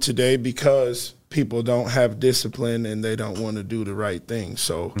here today because people don't have discipline and they don't want to do the right thing.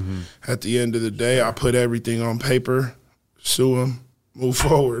 So at the end of the day, I put everything on paper, sue them, move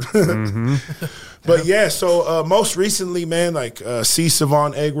forward. But yeah, so most recently, man, like C.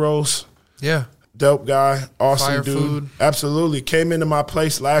 Savant Egg Rolls. Yeah. Dope guy, awesome Fire dude. food. Absolutely. Came into my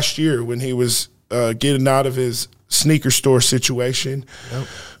place last year when he was getting out of his sneaker store situation.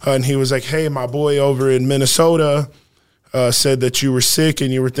 And he was like, hey, my boy over in Minnesota said that you were sick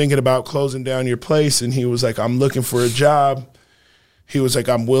and you were thinking about closing down your place. And he was like, I'm looking for a job. He was like,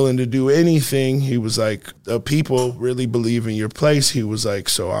 I'm willing to do anything. He was like, the people really believe in your place. He was like,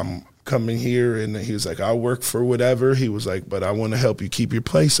 so I'm coming here. And he was like, I'll work for whatever. He was like, but I want to help you keep your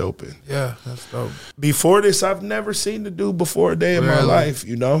place open. Yeah, that's dope. Before this, I've never seen the dude before a day in my life,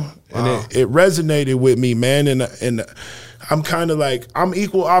 you know? And it resonated with me, man. And I'm kind of like, I'm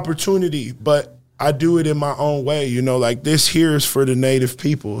equal opportunity, but I do it in my own way, you know, like this here is for the native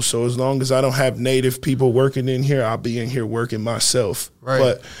people. So as long as I don't have native people working in here, I'll be in here working myself. Right.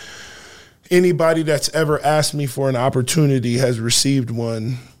 But anybody that's ever asked me for an opportunity has received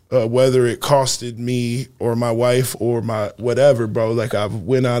one, whether it costed me or my wife or my whatever, bro. Like I've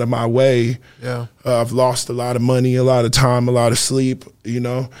went out of my way. Yeah. I've lost a lot of money, a lot of time, a lot of sleep, you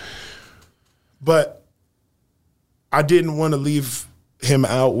know. But I didn't want to leave him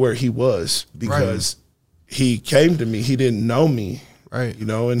out where he was because he came to me. He didn't know me, you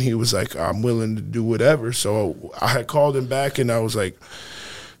know, and he was like, I'm willing to do whatever. So I had called him back and I was like,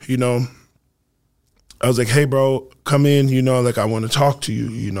 you know, I was like, hey, bro, come in, you know, like I want to talk to you,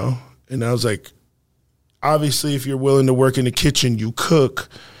 you know. And I was like, obviously, if you're willing to work in the kitchen, you cook.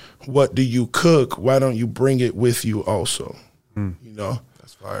 What do you cook? Why don't you bring it with you also? You know?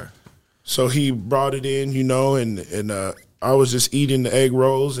 That's fire. So he brought it in, you know, and I was just eating the egg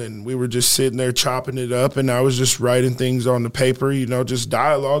rolls, and we were just sitting there chopping it up, and I was just writing things on the paper, you know, just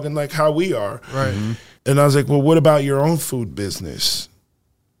dialoguing like how we are. Right. And I was like, well, what about your own food business?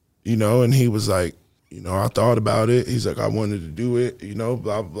 You know, and he was like, you know, I thought about it. He's like, I wanted to do it, you know,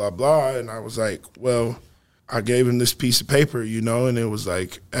 blah, blah, blah. And I was like, well, I gave him this piece of paper, you know, and it was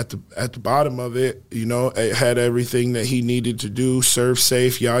like at the bottom of it, you know, it had everything that he needed to do, serve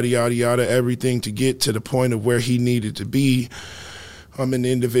safe, yada, yada, yada, everything to get to the point of where he needed to be. I'm an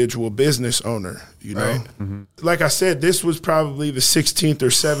individual business owner, you know. Right. Like I said, this was probably the 16th or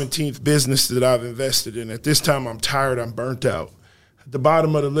 17th business that I've invested in. At this time, I'm tired, I'm burnt out. At the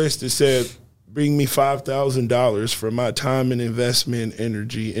bottom of the list, it said, bring me $5,000 for my time and investment,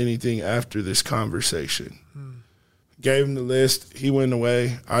 energy, anything after this conversation. Gave him the list. He went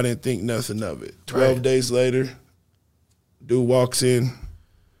away. I didn't think nothing of it. 12 days later, dude walks in,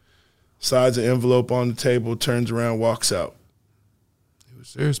 slides an envelope on the table, turns around, walks out. He was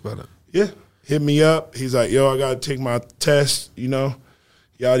serious about it. Yeah. Hit me up. He's like, yo, I got to take my test, you know,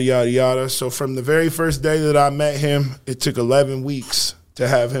 yada, yada, yada. So from the very first day that I met him, it took 11 weeks to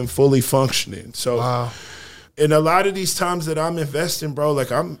have him fully functioning. So, Wow. And a lot of these times that I'm investing, bro, like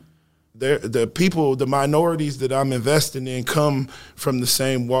the minorities that I'm investing in come from the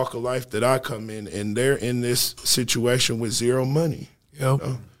same walk of life that I come in, and they're in this situation with zero money. Yep. You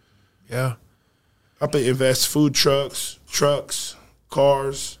know? Yeah. I invest food trucks,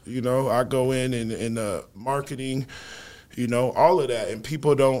 cars, you know. I go in marketing, you know, all of that. And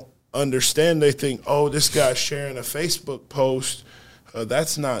people don't understand. They think, oh, this guy's sharing a Facebook post.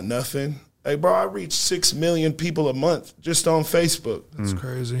 That's not nothing. Hey, bro, I reach 6 million people a month just on Facebook. That's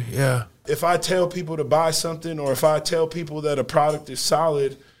crazy. Yeah. If I tell people to buy something, or if I tell people that a product is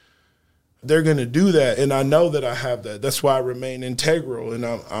solid, they're going to do that. And I know that I have that. That's why I remain integral. And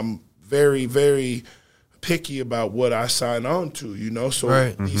I'm very, very picky about what I sign on to, you know.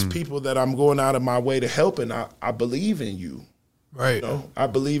 So these people that I'm going out of my way to help, and I believe in you. Right. You know? I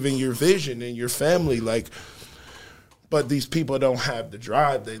believe in your vision and your family. Like, but these people don't have the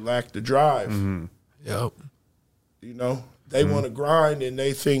drive. They lack the drive. Yep. You know, they want to grind, and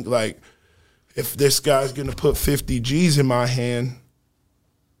they think, like, if this guy's going to put 50 G's in my hand,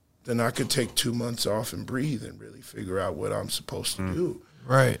 then I could take 2 months off and breathe and really figure out what I'm supposed to do.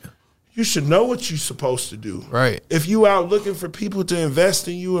 Right. You should know what you're supposed to do. Right. If you out looking for people to invest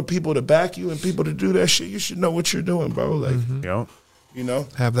in you and people to back you and people to do that shit, you should know what you're doing, bro. Like, you know.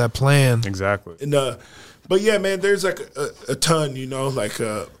 Have that plan. Exactly. And but yeah, man, there's like a ton, you know, like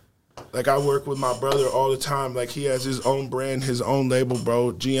I work with my brother all the time. Like, he has his own brand, his own label,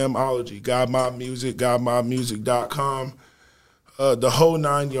 bro. GMology, God My Music, GodMyMusic.com, the whole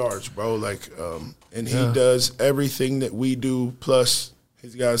 9 yards, bro. Like, and he does everything that we do. Plus,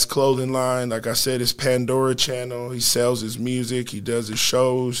 he's got his clothing line. Like I said, his Pandora channel. He sells his music. He does his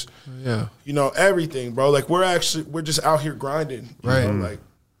shows. Yeah. You know, everything, bro. Like, we're just out here grinding. You know, like,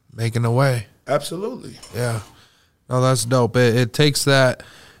 making a way. Absolutely. Yeah. No, that's dope. It takes that.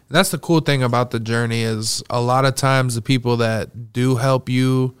 That's the cool thing about the journey is a lot of times the people that do help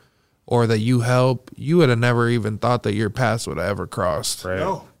you or that you help, you would have never even thought that your paths would have ever crossed. Right.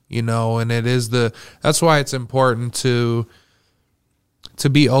 No. You know, and that's why it's important to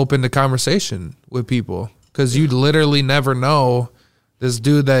be open to conversation with people, because you literally never know. This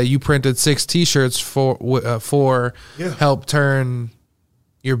dude that you printed 6 T-shirts for helped turn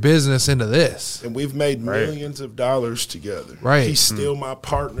your business into this. And we've made millions of dollars together. Right. He's still my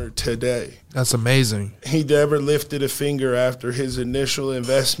partner today. That's amazing. He never lifted a finger after his initial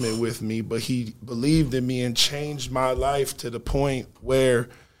investment with me, but he believed in me and changed my life to the point where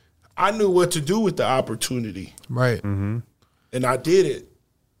I knew what to do with the opportunity. Right. And I did it.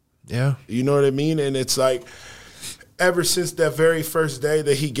 Yeah. You know what I mean? And it's like, ever since that very first day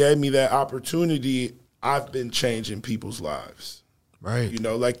that he gave me that opportunity, I've been changing people's lives. Right. You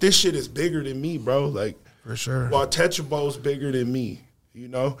know, like, this shit is bigger than me, bro. Like, for sure. Watecha Bowl is bigger than me, you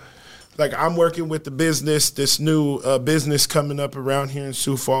know? Like, I'm working with the business, this new business coming up around here in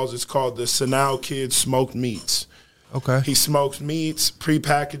Sioux Falls. It's called the Sanao Kid Smoked Meats. Okay. He smokes meats,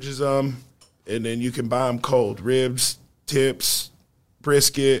 pre-packages them, and then you can buy them cold. Ribs, tips,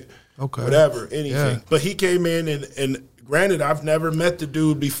 brisket, whatever, anything. Yeah. But he came in and granted, I've never met the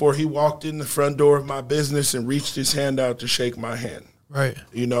dude before he walked in the front door of my business and reached his hand out to shake my hand. Right.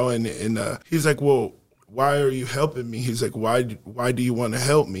 You know, and he's like, well, why are you helping me? He's like, why do you want to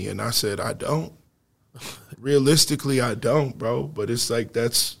help me? And I said, I don't. Realistically, I don't, bro. But it's like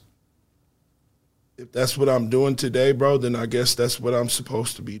if that's what I'm doing today, bro, then I guess that's what I'm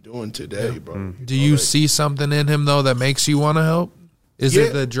supposed to be doing today, bro. Do you see something in him, though, that makes you want to help? Is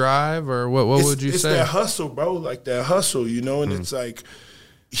it the drive, or what would you say? It's that hustle, bro, like that hustle, and it's like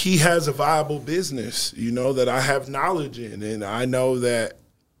he has a viable business, that I have knowledge in, and I know that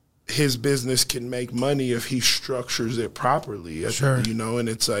his business can make money if he structures it properly, sure. And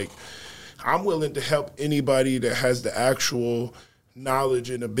it's like I'm willing to help anybody that has the actual knowledge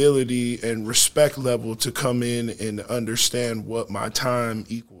and ability and respect level to come in and understand what my time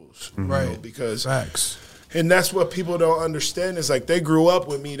equals. Right. Because facts. And that's what people don't understand is like they grew up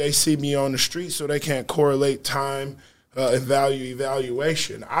with me. They see me on the street, so they can't correlate time and value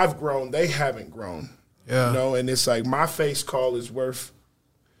evaluation. I've grown. They haven't grown. Yeah. And it's like my face call is worth,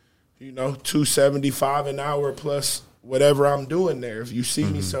 $275 an hour plus whatever I'm doing there. If you see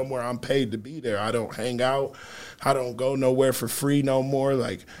me somewhere, I'm paid to be there. I don't hang out. I don't go nowhere for free no more.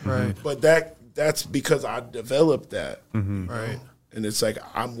 Like, right. But that's because I developed that. Right. And it's like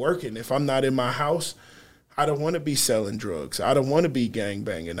I'm working. If I'm not in my house, I don't want to be selling drugs. I don't want to be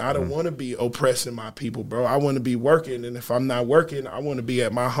gangbanging. I don't want to be oppressing my people, bro. I want to be working. And if I'm not working, I want to be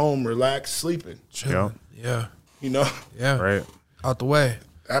at my home, relaxed, sleeping. Chilling. Yeah. Yeah. Right. Out the way.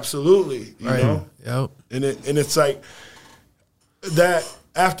 Absolutely. You know? Yep. And it's like that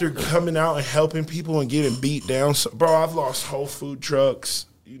after coming out and helping people and getting beat down. So, bro, I've lost whole food trucks,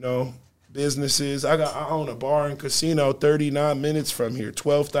 businesses. I own a bar and casino 39 minutes from here,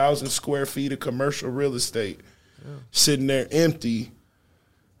 12,000 square feet of commercial real estate, sitting there empty.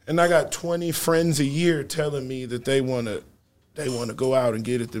 And I got 20 friends a year telling me that they want to go out and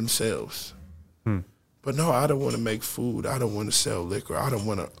get it themselves. But no, I don't want to make food. I don't want to sell liquor. I don't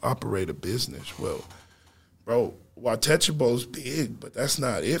want to operate a business. Well, bro, Watecha Bowl's big, but that's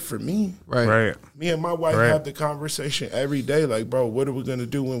not it for me. Right. Me and my wife have the conversation every day, like, bro, what are we going to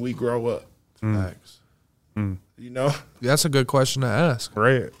do when we grow up? Facts. That's a good question to ask.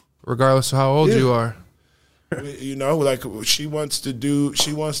 Right. Regardless of how old you are. Like she wants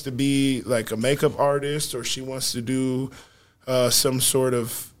to be like a makeup artist, or she wants to do some sort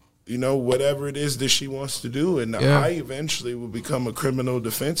of, whatever it is that she wants to do. And I eventually will become a criminal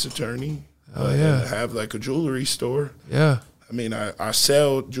defense attorney. And have like a jewelry store. Yeah. I mean, I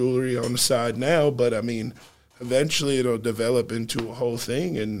sell jewelry on the side now, but I mean, eventually it'll develop into a whole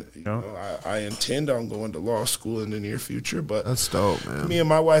thing. And I intend on going to law school in the near future. But that's dope, man. Me and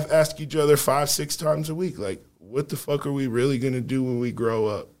my wife ask each other 5-6 times a week, like, what the fuck are we really gonna do when we grow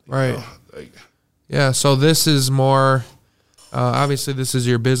up? Right. So this is more. Obviously, this is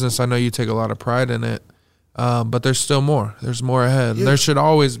your business. I know you take a lot of pride in it. But there's still more. There's more ahead. Yeah. There should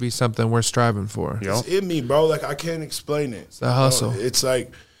always be something we're striving for. It's in me, bro. Like, I can't explain it. It's the hustle. It's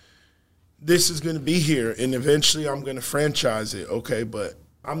like, this is going to be here, and eventually I'm going to franchise it, okay? But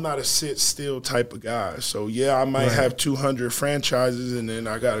I'm not a sit-still type of guy. So, I might have 200 franchises, and then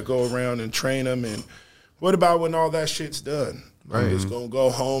I got to go around and train them. And what about when all that shit's done? Right. I'm just going to go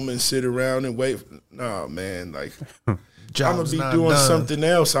home and sit around and wait. No, man, like... I'm going to be doing something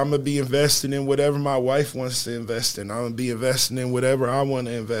else. I'm going to be investing in whatever my wife wants to invest in. I'm going to be investing in whatever I want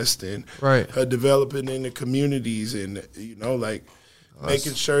to invest in. Right. Developing in the communities and,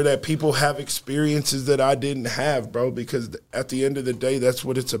 making sure that people have experiences that I didn't have, bro, because at the end of the day, that's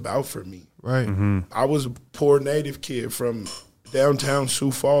what it's about for me. Right. I was a poor native kid from downtown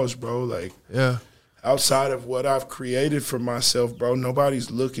Sioux Falls, bro. Like, outside of what I've created for myself, bro,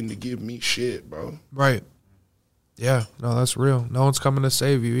 nobody's looking to give me shit, bro. Right. Yeah, no, that's real. No one's coming to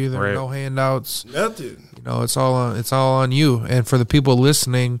save you either. Right. No handouts. Nothing. It's all on you. And for the people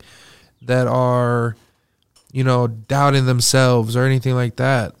listening that are, doubting themselves or anything like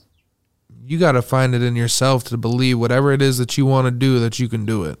that, you got to find it in yourself to believe whatever it is that you want to do, that you can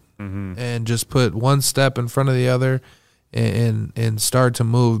do it. And just put one step in front of the other and start to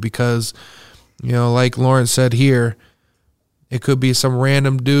move, because, like Lawrence said here, it could be some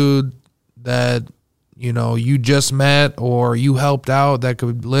random dude that you just met or you helped out that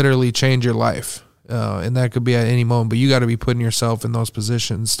could literally change your life. And that could be at any moment, but you got to be putting yourself in those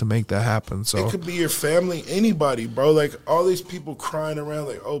positions to make that happen. So it could be your family, anybody, bro. Like, all these people crying around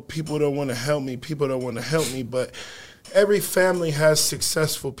like, oh, people don't want to help me. People don't want to help me. But every family has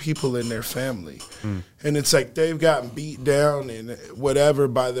successful people in their family. And it's like they've gotten beat down and whatever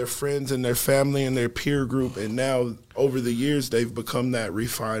by their friends and their family and their peer group. And now over the years, they've become that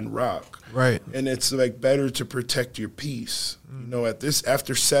refined rock. Right. And it's like better to protect your peace.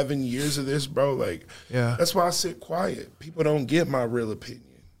 After 7 years of this, bro, like, that's why I sit quiet. People don't get my real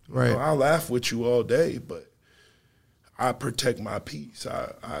opinion. Right. I'll laugh with you all day, but I protect my peace.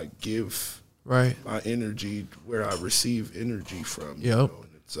 I give Right. my energy, where I receive energy from. Yep. You know? And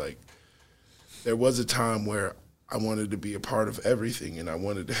it's like, there was a time where I wanted to be a part of everything and I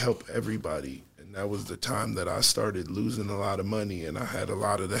wanted to help everybody. And that was the time that I started losing a lot of money and I had a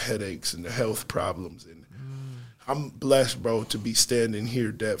lot of the headaches and the health problems. And I'm blessed, bro, to be standing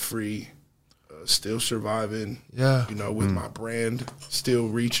here debt-free, still surviving, you know, with my brand, still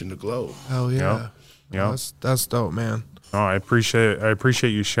reaching the globe. Hell yeah. Yeah. That's dope, man. Oh, I appreciate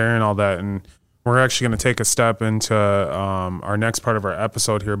you sharing all that. And we're actually going to take a step into our next part of our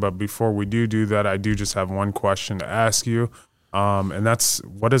episode here. But before we do that, I do just have one question to ask you. And that's,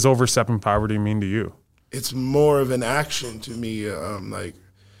 what does overstepping poverty mean to you? It's more of an action to me, like,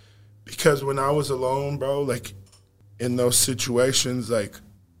 because when I was alone, bro, like, in those situations, like,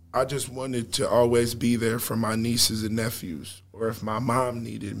 I just wanted to always be there for my nieces and nephews, or if my mom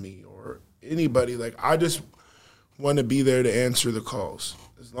needed me, or anybody. Like, I just want to be there to answer the calls.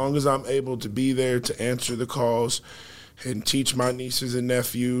 As long as I'm able to be there to answer the calls and teach my nieces and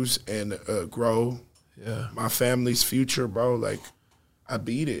nephews and grow my family's future, bro, like, I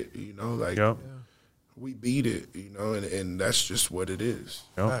beat it, you know? Like, we beat it, you know, and that's just what it is.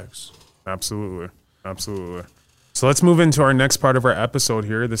 Thanks. Absolutely. So let's move into our next part of our episode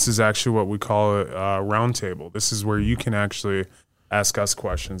here. This is actually what we call a roundtable. This is where you can actually ask us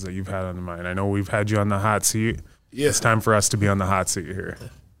questions that you've had on the mind. I know we've had you on the hot seat. Yeah. It's time for us to be on the hot seat here.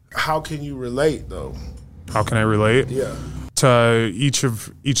 How can you relate, though? How can I relate? Yeah. To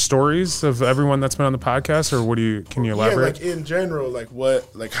each stories of everyone that's been on the podcast, or can you elaborate? Yeah, like in general,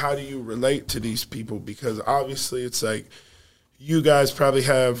 like how do you relate to these people? Because obviously it's like, you guys probably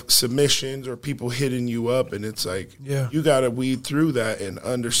have submissions or people hitting you up, and it's like, you got to weed through that and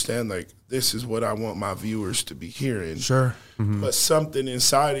understand, like, this is what I want my viewers to be hearing. Sure. Mm-hmm. But something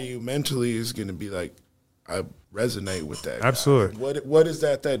inside of you mentally is going to be like, I resonate with that. Absolutely. What is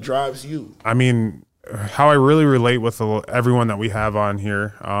that drives you? I mean, how I really relate with everyone that we have on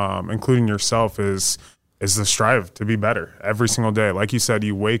here, including yourself, is the strive to be better every single day. Like you said,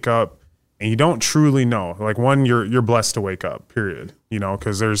 you wake up, and you don't truly know. Like, one, you're blessed to wake up, period. You know,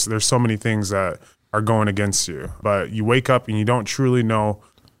 because there's so many things that are going against you. But you wake up and you don't truly know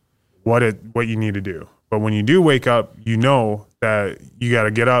what you need to do. But when you do wake up, you know that you got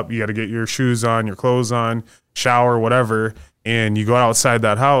to get up, you got to get your shoes on, your clothes on, shower, whatever, and you go outside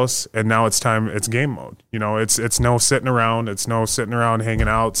that house, and now it's time. It's game mode. You know, it's no sitting around. It's no sitting around hanging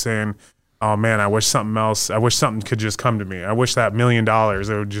out saying, oh man, I wish something could just come to me. I wish that $1 million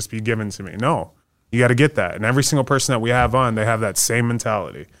it would just be given to me. No, you got to get that. And every single person that we have on, they have that same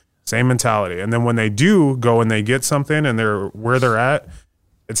mentality. And then when they do go and they get something and they're where they're at,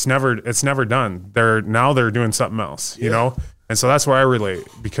 it's never done. They're doing something else, you know? And so that's where I relate,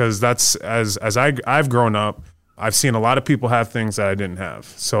 because that's as I've grown up, I've seen a lot of people have things that I didn't have.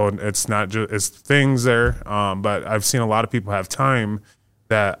 So it's not just, it's things there. But I've seen a lot of people have time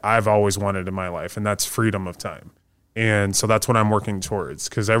that I've always wanted in my life, and that's freedom of time. And so that's what I'm working towards,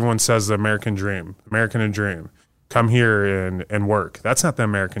 because everyone says the American dream, come here and work. That's not the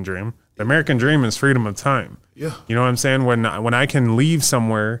American dream. The American dream is freedom of time. Yeah. You know what I'm saying? When I can leave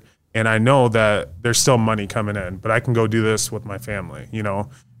somewhere and I know that there's still money coming in, but I can go do this with my family. You know,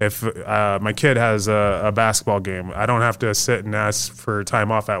 if my kid has a basketball game, I don't have to sit and ask for time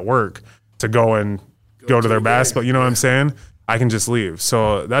off at work to go to their basketball. You know what I'm saying? I can just leave.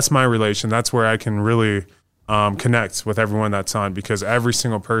 So that's my relation. That's where I can really connect with everyone that's on, because every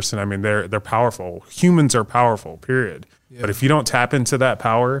single person, I mean, they're powerful. Humans are powerful, period. Yeah. But if you don't tap into that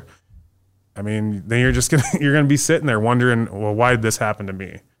power, I mean, then you're gonna be sitting there wondering, well, why did this happen to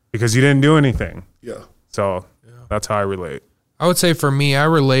me? Because you didn't do anything. Yeah. So that's how I relate. I would say for me, I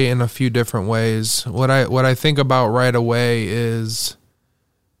relate in a few different ways. What I think about right away is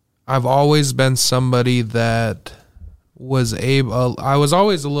I've always been somebody that I was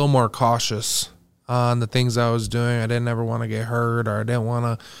always a little more cautious on the things I was doing. I didn't ever want to get hurt, or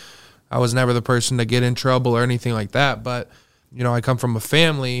I was never the person to get in trouble or anything like that. But, you know, I come from a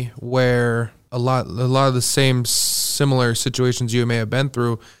family where a lot of the same similar situations you may have been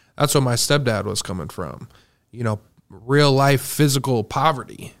through, that's what my stepdad was coming from. You know, real life physical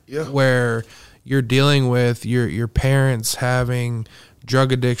poverty, where you're dealing with your parents having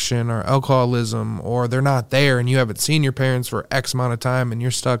drug addiction or alcoholism, or they're not there and you haven't seen your parents for X amount of time and you're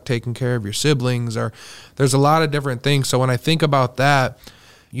stuck taking care of your siblings, or there's a lot of different things. So when I think about that,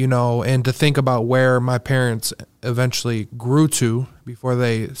 you know, and to think about where my parents eventually grew to before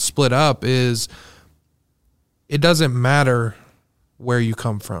they split up, is it doesn't matter where you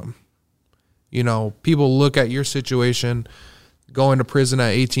come from. You know, people look at your situation going to prison at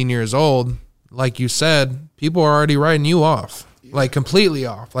 18 years old. Like you said, people are already writing you off. like completely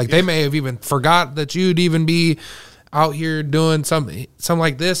off. Like they may have even forgot that you'd even be out here doing something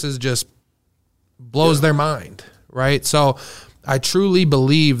like this. Is just blows their mind, right? So I truly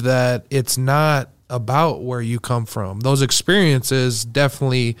believe that it's not about where you come from. Those experiences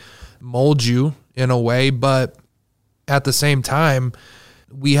definitely mold you in a way, but at the same time,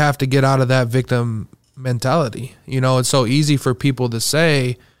 we have to get out of that victim mentality. It's so easy for people to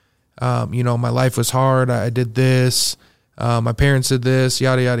say, my life was hard, I did this, my parents did this,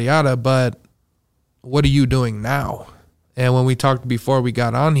 yada, yada, yada, but what are you doing now? And when we talked before we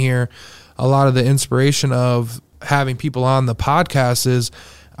got on here, a lot of the inspiration of having people on the podcast is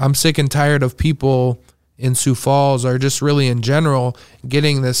I'm sick and tired of people in Sioux Falls, or just really in general,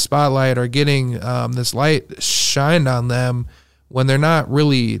 getting this spotlight or getting this light shined on them when they're not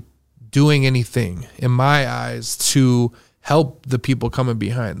really doing anything, in my eyes, to help the people coming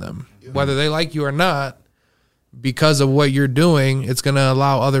behind them. Whether they like you or not, because of what you're doing, it's going to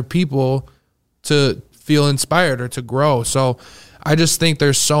allow other people to feel inspired or to grow. So I just think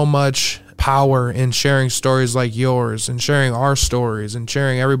there's so much power in sharing stories like yours and sharing our stories and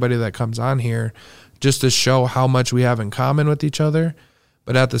sharing everybody that comes on here, just to show how much we have in common with each other,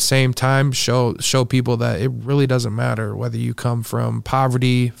 but at the same time show people that it really doesn't matter whether you come from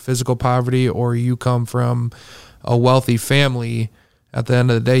poverty, physical poverty, or you come from a wealthy family. At the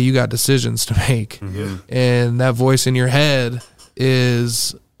end of the day, you got decisions to make. Mm-hmm. And that voice in your head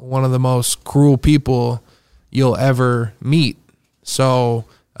is one of the most cruel people you'll ever meet. So,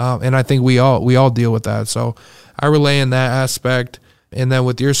 and I think we all deal with that. So I relay in that aspect. And then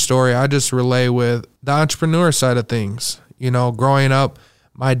with your story, I just relay with the entrepreneur side of things. Growing up,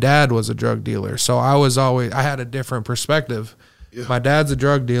 my dad was a drug dealer. So I had a different perspective. Yeah. My dad's a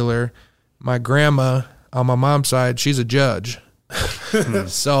drug dealer. My grandma on my mom's side, she's a judge.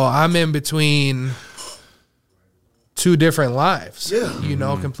 So I'm in between two different lives,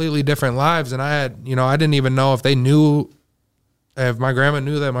 completely different lives. And I had, I didn't even know if my grandma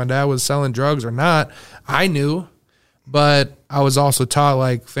knew that my dad was selling drugs or not. I knew. But I was also taught,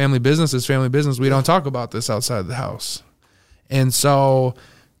 like, family business is family business. We don't talk about this outside the house. And so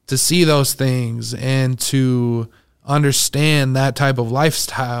to see those things and to understand that type of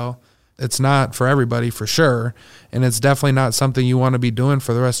lifestyle, it's not for everybody, for sure. And it's definitely not something you want to be doing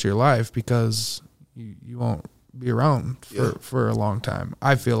for the rest of your life, because you won't be around for a long time,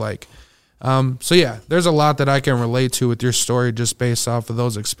 I feel like. So, yeah, there's a lot that I can relate to with your story just based off of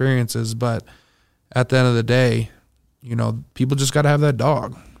those experiences. But at the end of the day, people just got to have that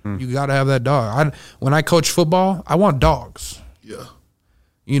dog. You got to have that dog. When I coach football, I want dogs. Yeah.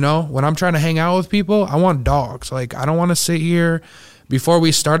 When I'm trying to hang out with people, I want dogs. Like, I don't want to sit here. Before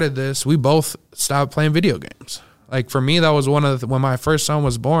we started this, we both stopped playing video games. Like, for me, that was when my first son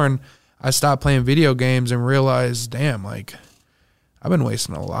was born, I stopped playing video games and realized, damn, like, I've been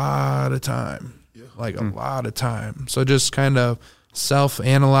wasting a lot of time. Yeah. Like, a lot of time. So just kind of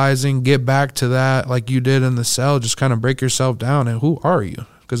self-analyzing, get back to that like you did in the cell, just kind of break yourself down. And who are you?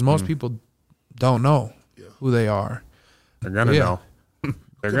 Because most people don't know who they are. They're going to know.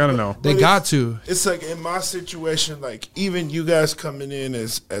 They're going to know. They got to. It's like in my situation, like even you guys coming in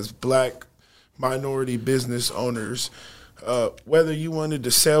as black minority business owners, whether you wanted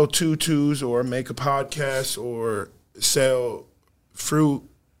to sell tutus or make a podcast or sell fruit,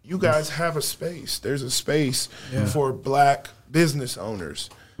 you guys have a space. There's a space for black business owners.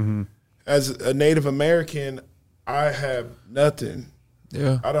 Mm-hmm. As a Native American, I have nothing.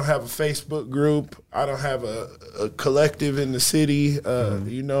 Yeah, I don't have a Facebook group. I don't have a collective in the city.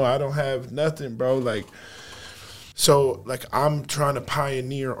 I don't have nothing, bro. Like, so like I'm trying to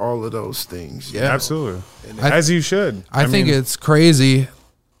pioneer all of those things. Yeah, absolutely. As you should. I think it's crazy.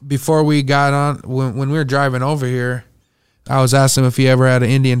 Before we got on, when we were driving over here, I was asking him if he ever had an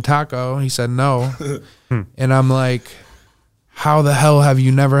Indian taco. He said no. And I'm like, how the hell have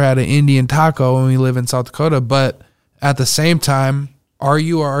you never had an Indian taco when we live in South Dakota? But at the same time, are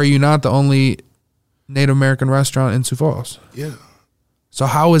you or are you not the only Native American restaurant in Sioux Falls? Yeah. So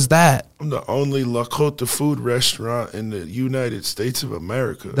how is that? I'm the only Lakota food restaurant in the United States of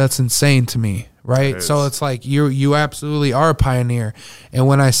America. That's insane to me, right? So it's like you absolutely are a pioneer. And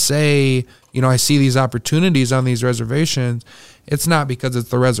when I say, I see these opportunities on these reservations, it's not because it's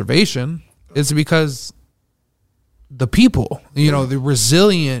the reservation. It's because the people, the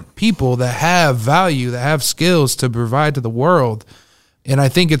resilient people that have value, that have skills to provide to the world. And I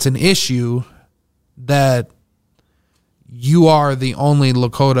think it's an issue that you are the only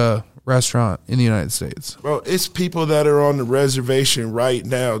Lakota restaurant in the United States. Bro, it's people that are on the reservation right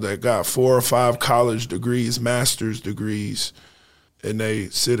now that got 4 or 5 college degrees, master's degrees, and they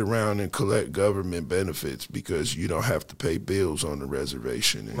sit around and collect government benefits because you don't have to pay bills on the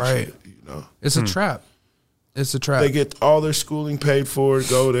reservation and shit, you know. It's a trap. It's a trap. They get all their schooling paid for,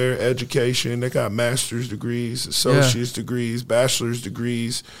 go there, education. They got master's degrees, associate's degrees, bachelor's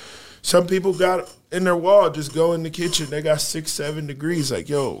degrees. Some people got in their wall, just go in the kitchen. They got 6, 7 degrees. Like,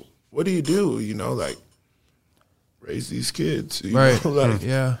 yo, what do? You know, like, raise these kids. You know? Like,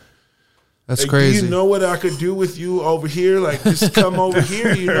 yeah. That's like, crazy. Do you know what I could do with you over here? Like, just come over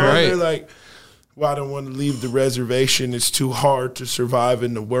here, you know? They're like, well, I don't want to leave the reservation. It's too hard to survive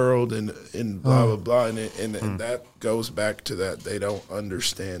in the world and blah, blah, blah. And that goes back to that they don't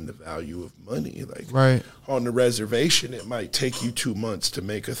understand the value of money. Like, on the reservation, it might take you 2 months to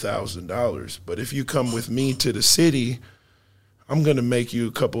make $1,000. But if you come with me to the city, I'm going to make you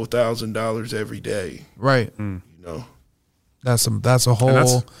a couple $1,000 every day. Right. You know? That's a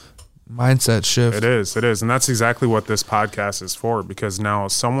whole mindset shift. It is. And that's exactly what this podcast is for, because now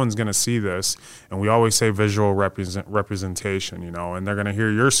someone's going to see this, and we always say visual representation, you know, and they're going to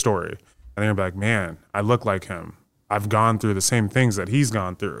hear your story, and they're going to be like, man, I look like him. I've gone through the same things that he's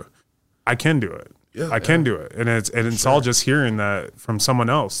gone through. I can do it. I can do it. And it's all just hearing that from someone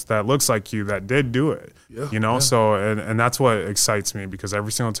else that looks like you that did do it, you know? So, and that's what excites me, because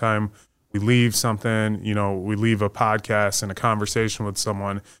every single time we leave something, you know, we leave a podcast and a conversation with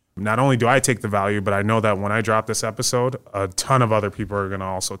someone, not only do I take the value, but I know that when I drop this episode, a ton of other people are going to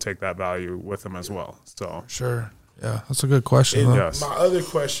also take that value with them as well. So sure. Yeah, that's a good question. And huh? my other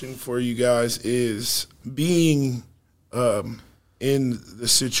question for you guys is, being in the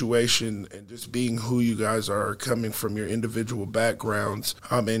situation and just being who you guys are, coming from your individual backgrounds,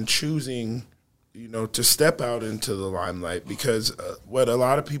 and choosing, you know, to step out into the limelight, because what a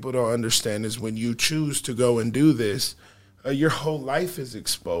lot of people don't understand is when you choose to go and do this, your whole life is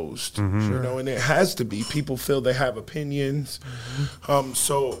exposed, you know, and it has to be. People feel they have opinions.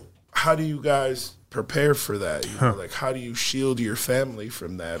 So how do you guys prepare for that? You know, like, how do you shield your family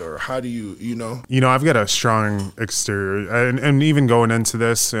from that? Or how do you, you know? You know, I've got a strong exterior. And even going into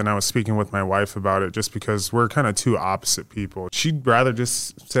this, and I was speaking with my wife about it, just because we're kind of two opposite people. She'd rather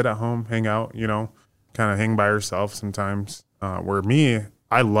just sit at home, hang out, you know, kind of hang by herself sometimes. Where me,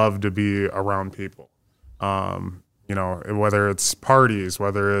 I love to be around people. You know, whether it's parties,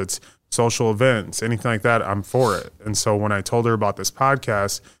 whether it's social events, anything like that, I'm for it. And so when I told her about this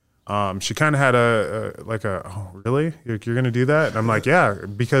podcast, she kind of had oh, really? You're going to do that? And I'm like, yeah,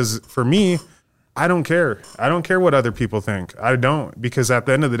 because for me, I don't care. I don't care what other people think. I don't, because at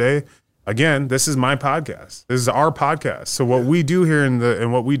the end of the day, again, this is my podcast. This is our podcast. So what we do here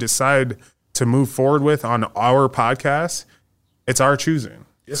and what we decide to move forward with on our podcast, it's our choosing.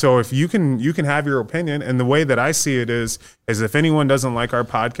 So if you can have your opinion, and the way that I see it is if anyone doesn't like our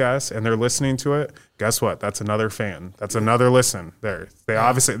podcast and they're listening to it, guess what? That's another fan. That's another listen there. They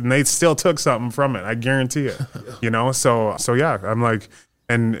obviously, and they still took something from it. I guarantee it, you know? So yeah, I'm like,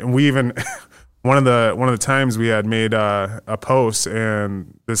 and we even, one of the times we had made a post,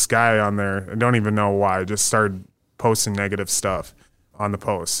 and this guy on there, I don't even know why, just started posting negative stuff on the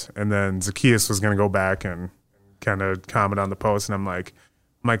post. And then Zacchaeus was going to go back and kind of comment on the post. And I'm like,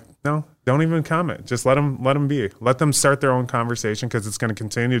 no, don't even comment. Just let them be. Let them start their own conversation, because it's going to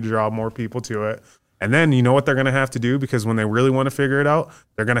continue to draw more people to it. And then you know what they're going to have to do, because when they really want to figure it out,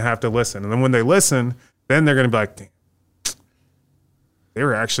 they're going to have to listen. And then when they listen, then they're going to be like, damn, they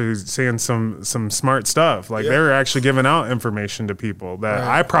were actually saying some smart stuff. Like they were actually giving out information to people that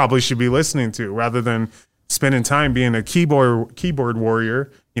I probably should be listening to, rather than spending time being a keyboard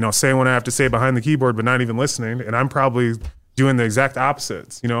warrior, you know, saying what I have to say behind the keyboard, but not even listening. And I'm probably doing the exact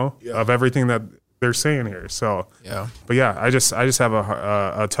opposites, you know, of everything that they're saying here. So, but yeah, I just have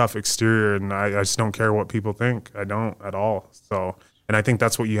a tough exterior, and I just don't care what people think. I don't at all. So, and I think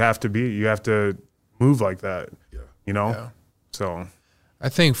that's what you have to be. You have to move like that, you know? Yeah. So I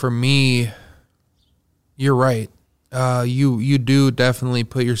think for me, you're right. You do definitely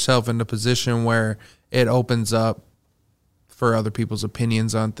put yourself in a position where it opens up for other people's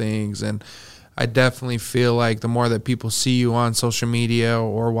opinions on things. And I definitely feel like the more that people see you on social media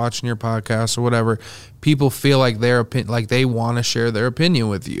or watching your podcast or whatever, people feel like like they want to share their opinion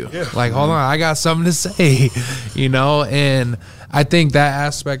with you. Yeah. Like, hold on, I got something to say, you know? And I think that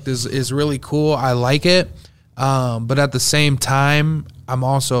aspect is really cool. I like it. But at the same time, I'm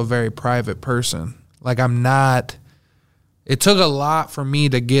also a very private person. Like, it took a lot for me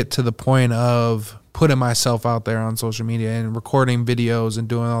to get to the point of putting myself out there on social media and recording videos and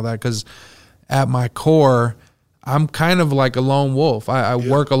doing all that, because at my core, I'm kind of like a lone wolf. I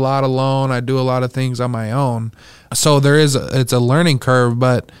work a lot alone. I do a lot of things on my own. So it's a learning curve.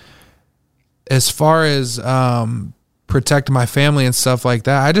 But as far as protect my family and stuff like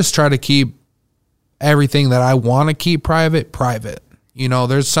that, I just try to keep everything that I want to keep private. You know,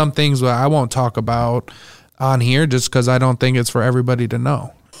 there's some things that I won't talk about on here just because I don't think it's for everybody to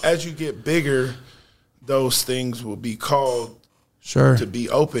know. As you get bigger, those things will be called to be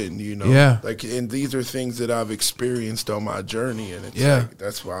open, you know. Yeah. Like, and these are things that I've experienced on my journey, and it's like,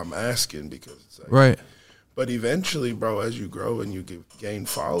 that's why I'm asking, because it's like, right. But eventually, bro, as you grow and you gain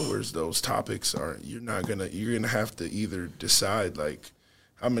followers, those topics you're gonna have to either decide, like,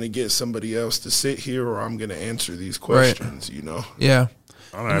 I'm gonna get somebody else to sit here, or I'm gonna answer these questions, you know. Yeah.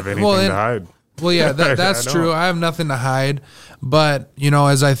 I don't have anything to hide. Well, yeah, that's true. I have nothing to hide. But, you know,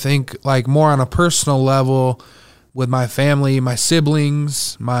 as I think, like, more on a personal level with my family, my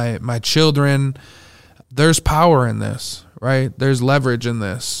siblings, my children, there's power in this, right? There's leverage in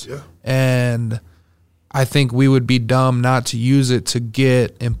this. Yeah. And I think we would be dumb not to use it to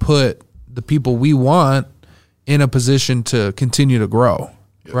get and put the people we want in a position to continue to grow,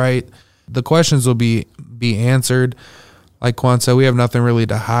 right? The questions will be answered. Like Quan said, we have nothing really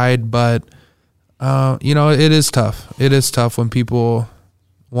to hide, but you know, it is tough. It is tough when people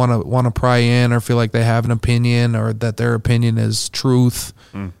want to pry in or feel like they have an opinion or that their opinion is truth,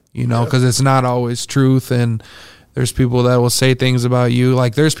 you know, because it's not always truth. And there's people that will say things about you.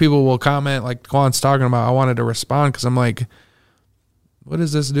 Like, there's people who will comment, like Quan's talking about. I wanted to respond because I'm like, what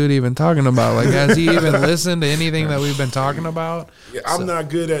is this dude even talking about? Like, has he even listened to anything that we've been talking about? Yeah, I'm not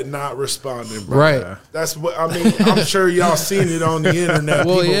good at not responding, bro. Right. That's what I mean. I'm sure y'all seen it on the internet.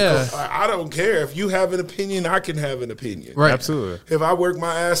 Well, People yeah. I don't care. If you have an opinion, I can have an opinion. Right. Absolutely. If I work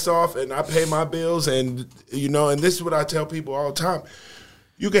my ass off and I pay my bills, and, you know, and this is what I tell people all the time,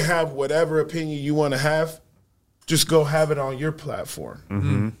 you can have whatever opinion you want to have. Just go have it on your platform.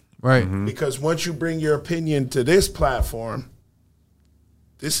 Mm-hmm. Right. Mm-hmm. Because once you bring your opinion to this platform,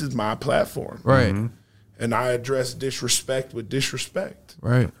 this is my platform. Right. Mm-hmm. And I address disrespect with disrespect.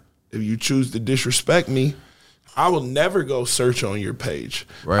 Right. If you choose to disrespect me, I will never go search on your page.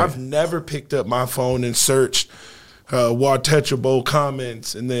 Right. I've never picked up my phone and searched Watecha Bowl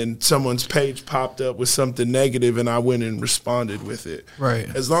comments, and then someone's page popped up with something negative and I went and responded with it.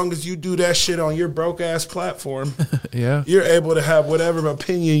 Right. As long as you do that shit on your broke-ass platform, Yeah. you're able to have whatever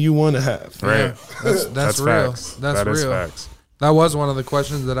opinion you want to have. Right. That's real. Facts. That's That real. is facts. That was one of the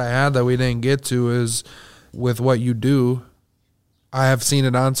questions that I had that we didn't get to, is with what you do. I have seen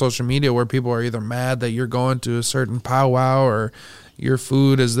it on social media where people are either mad that you're going to a certain powwow, or your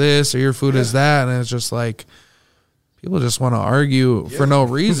food is this or your food is that. And it's just like, people just want to argue for no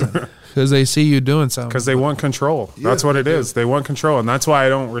reason because they see you doing something. Because they want control. That's what it is. They want control. And that's why I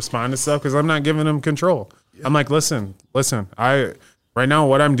don't respond to stuff, because I'm not giving them control. I'm like, listen, right now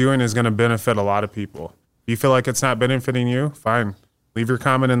what I'm doing is going to benefit a lot of people. You feel like it's not benefiting you? Fine. Leave your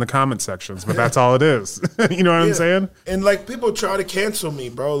comment in the comment sections, but that's all it is. You know what I'm saying? And, like, people try to cancel me,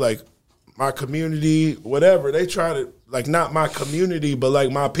 bro. Like, my community, whatever. They try to, like, not my community, but,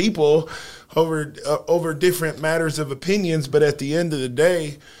 like, my people over different matters of opinions. But at the end of the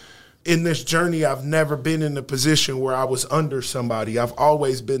day, in this journey, I've never been in a position where I was under somebody. I've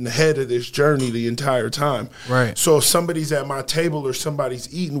always been the head of this journey the entire time. Right. So if somebody's at my table or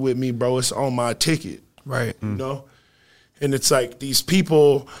somebody's eating with me, bro, it's on my ticket. Right. You know? And it's like these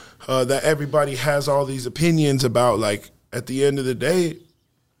people that everybody has all these opinions about, like, at the end of the day,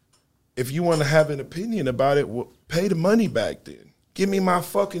 if you want to have an opinion about it, well, pay the money back then. Give me my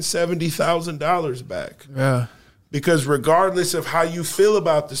fucking $70,000 back. Yeah. Because regardless of how you feel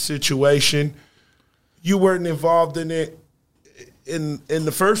about the situation, you weren't involved in it in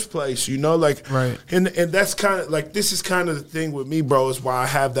the first place, you know? Like, right. And that's kind of, like, this is kind of the thing with me, bro, is why I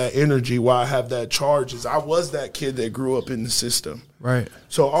have that energy, why I have that charge, is I was that kid that grew up in the system. Right.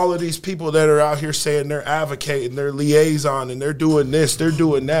 So all of these people that are out here saying they're advocating, they're liaison, and they're doing this, they're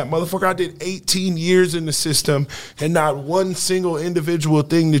doing that. Motherfucker, I did 18 years in the system, and not one single individual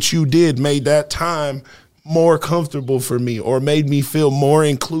thing that you did made that time more comfortable for me, or made me feel more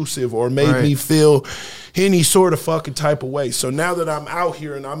inclusive, or made me feel any sort of fucking type of way. So now that I'm out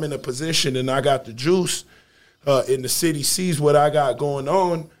here and I'm in a position and I got the juice, and the city sees what I got going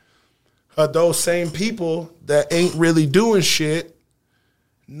on, those same people that ain't really doing shit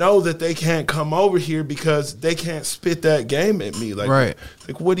know that they can't come over here because they can't spit that game at me. Like,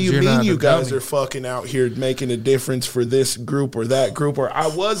 like, what do you mean you guys are fucking out here making a difference for this group or that group? Or I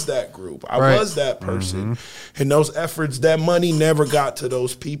was that group. I was that person. And those efforts, that money never got to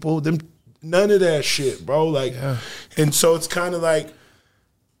those people. None of that shit, bro. Like, and so it's kind of like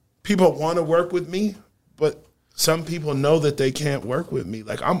people want to work with me, but some people know that they can't work with me.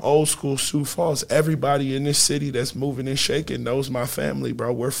 Like, I'm old school Sioux Falls. Everybody in this city that's moving and shaking knows my family,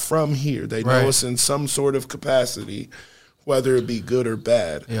 bro. We're from here. They know us in some sort of capacity, whether it be good or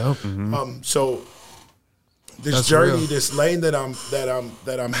bad. Yep. So this That's journey, real. this lane that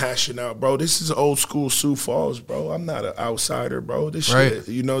I'm hashing out, bro. This is old school Sioux Falls, bro. I'm not an outsider, bro. This shit,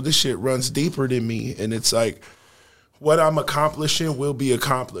 this shit runs deeper than me, and it's like, what I'm accomplishing will be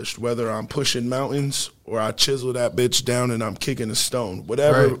accomplished, whether I'm pushing mountains or I chisel that bitch down and I'm kicking a stone.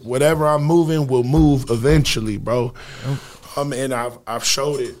 Whatever I'm moving will move eventually, bro. And I've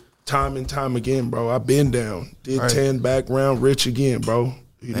showed it time and time again, bro. I've been down, did 10, back round, rich again, bro.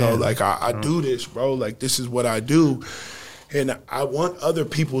 You know, like I do this, bro. Like, this is what I do. And I want other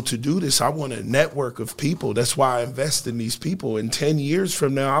people to do this. I want a network of people. That's why I invest in these people. In 10 years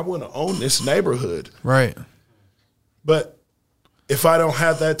from now, I want to own this neighborhood. Right. But if I don't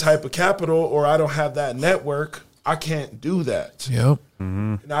have that type of capital or I don't have that network, I can't do that. Yep.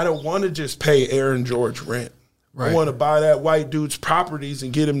 And I don't want to just pay Aaron George rent. Right. I want to buy that white dude's properties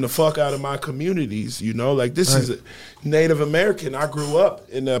and get him the fuck out of my communities, you know? Like, this is a Native American. I grew up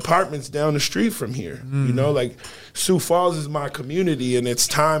in the apartments down the street from here, you know? Like, Sioux Falls is my community, and it's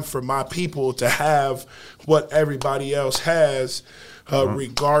time for my people to have what everybody else has,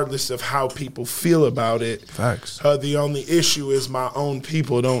 regardless of how people feel about it. Facts. The only issue is my own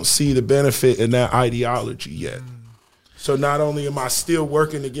people don't see the benefit in that ideology yet. So not only am I still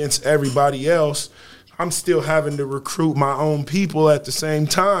working against everybody else, I'm still having to recruit my own people at the same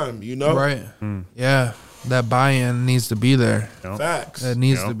time, you know? Right. Yeah. That buy-in needs to be there. Facts. That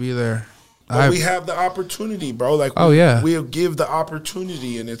needs to be there. But we have the opportunity, bro. Like, we'll give the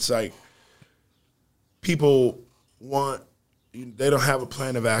opportunity, and it's like people they don't have a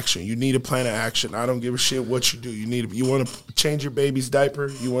plan of action. You need a plan of action. I don't give a shit what you do. You want to change your baby's diaper?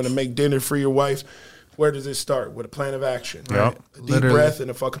 You want to make dinner for your wife? Where does it start? With a plan of action. Yep. A deep breath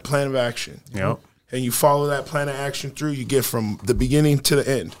and a fucking plan of action. Yep. And you follow that plan of action through, you get from the beginning to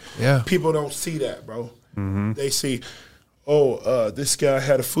the end. Yeah. People don't see that, bro. They see, this guy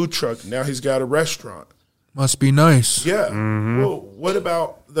had a food truck. Now he's got a restaurant. Must be nice. Yeah. Well, what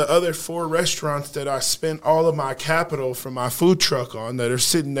about the other 4 restaurants that I spent all of my capital from my food truck on that are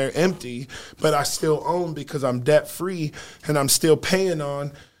sitting there empty, but I still own because I'm debt-free and I'm still paying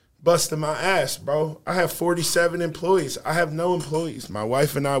on, busting my ass, bro. I have 47 employees. I have no employees. My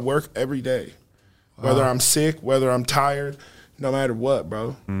wife and I work every day. Whether I'm sick, whether I'm tired, no matter what,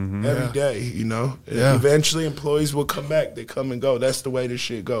 bro. Every day, you know. Yeah. Eventually, employees will come back. They come and go. That's the way this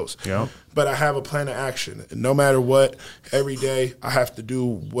shit goes. Yep. But I have a plan of action. And no matter what, every day I have to do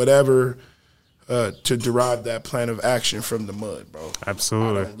whatever to derive that plan of action from the mud, bro.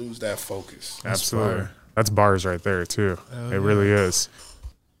 Absolutely. I don't lose that focus. Absolutely. That's bars right there, too. It really is.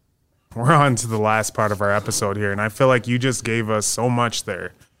 We're on to the last part of our episode here, and I feel like you just gave us so much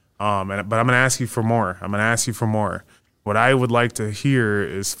there. But I'm going to ask you for more. What I would like to hear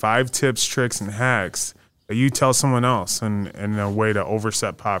is 5 tips, tricks, and hacks that you tell someone else in a way to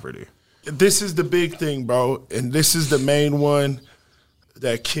overstep poverty. This is the big thing, bro, and this is the main one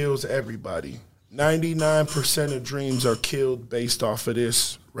that kills everybody. 99% of dreams are killed based off of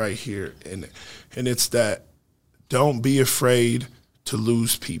this right here, and it's that don't be afraid to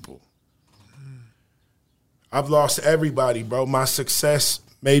lose people. I've lost everybody, bro. My success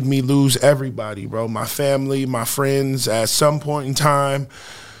made me lose everybody, bro. My family, my friends, at some point in time,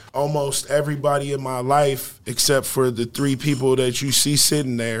 almost everybody in my life, except for the 3 people that you see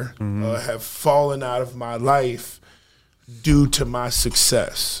sitting there, have fallen out of my life due to my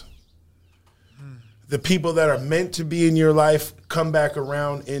success. The people that are meant to be in your life come back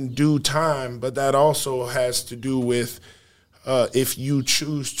around in due time, but that also has to do with if you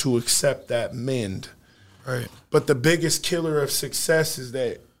choose to accept that mend. Right. But the biggest killer of success is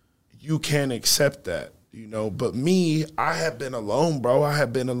that you can't accept that, you know. But me, I have been alone, bro. I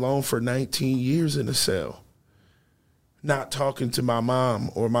have been alone for 19 years in a cell, not talking to my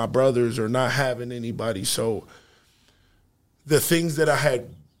mom or my brothers or not having anybody. So the things that I had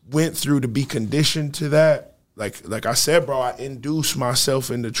went through to be conditioned to that, like I said, bro, I induce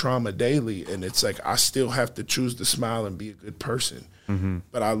myself into trauma daily, and it's like I still have to choose to smile and be a good person.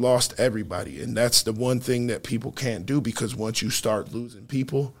 But I lost everybody, and that's the one thing that people can't do, because once you start losing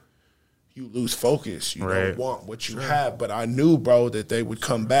people, you lose focus. You don't want what you have. But I knew, bro, that they would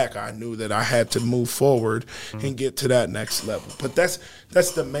come back. I knew that I had to move forward and get to that next level. But that's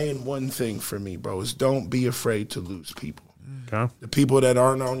the main one thing for me, bro, is don't be afraid to lose people. Okay. The people that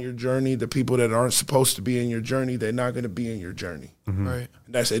aren't on your journey, the people that aren't supposed to be in your journey, they're not going to be in your journey. Right.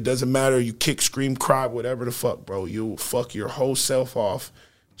 And it doesn't matter. You kick, scream, cry, whatever the fuck, bro. You'll fuck your whole self off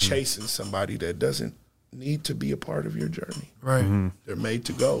chasing somebody that doesn't need to be a part of your journey. Right. Mm-hmm. They're made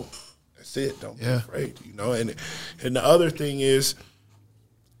to go. That's it. Don't be afraid, you know. And the other thing is,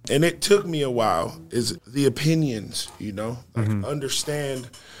 and it took me a while, is the opinions, you know. Like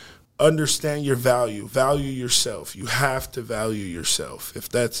understand your value yourself. You have to value yourself. If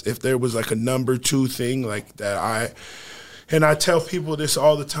there was like a number 2 thing like that, I tell people this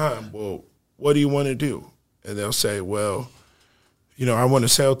all the time. Well, what do you want to do? And they'll say, well, you know, I want to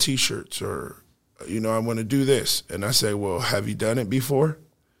sell T-shirts, or, you know, I want to do this. And I say, well, have you done it before?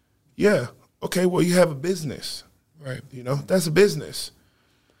 Yeah. Okay, well, you have a business. Right. You know, that's a business.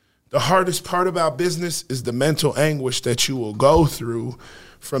 The hardest part about business is the mental anguish that you will go through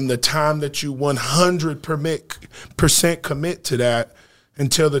from the time that you 100% commit to that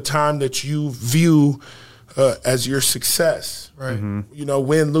until the time that you view as your success. Right. You know,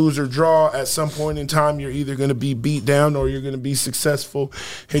 win, lose, or draw, at some point in time, you're either going to be beat down or you're going to be successful,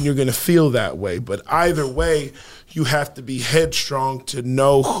 and you're going to feel that way. But either way, you have to be headstrong to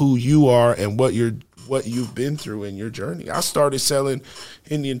know who you are and what you've been through in your journey. I started selling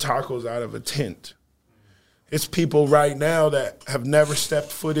Indian tacos out of a tent. It's people right now that have never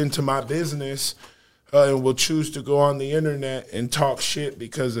stepped foot into my business and will choose to go on the internet and talk shit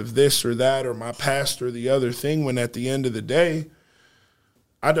because of this or that or my past or the other thing, when at the end of the day,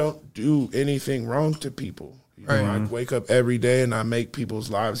 I don't do anything wrong to people. You know, I wake up every day and I make people's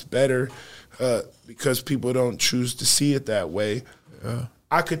lives better because people don't choose to see it that way. Yeah.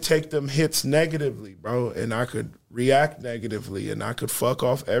 I could take them hits negatively, bro, and I could react negatively, and I could fuck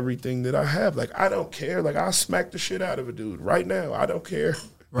off everything that I have. Like, I don't care. Like, I'll smack the shit out of a dude right now. I don't care.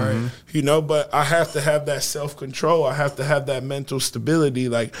 Right. You know, but I have to have that self-control. I have to have that mental stability.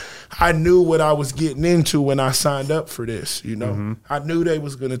 Like, I knew what I was getting into when I signed up for this, you know. I knew they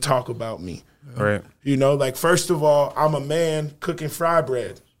was going to talk about me. Right. You know, like, first of all, I'm a man cooking fry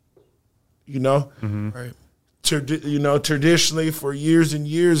bread, you know. Right. You know, traditionally for years and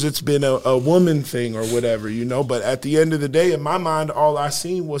years, it's been a woman thing or whatever, you know. But at the end of the day, in my mind, all I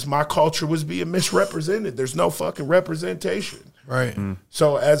seen was my culture was being misrepresented. There's no fucking representation. Right.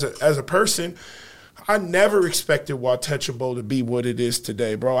 So as a person, I never expected Watecha Bowl to be what it is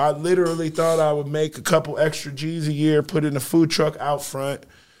today, bro. I literally thought I would make a couple extra G's a year, put in a food truck out front.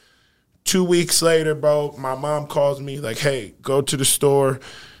 2 weeks later, bro, my mom calls me like, hey, go to the store,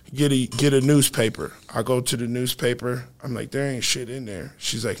 get a newspaper. I go to the newspaper. I'm like, there ain't shit in there.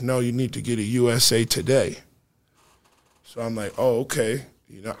 She's like, no, you need to get a USA Today. So I'm like, oh, okay.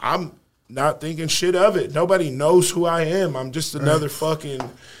 You know, I'm not thinking shit of it. Nobody knows who I am. I'm just another fucking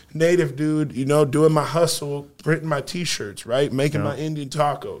native dude, you know, doing my hustle, printing my T-shirts, right? Making my Indian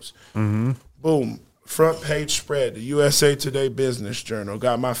tacos. Boom. Front page spread, the USA Today Business Journal.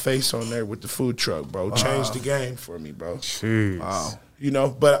 Got my face on there with the food truck, bro. Changed the game for me, bro. Jeez. Wow. You know,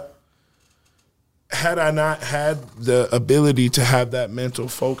 but had I not had the ability to have that mental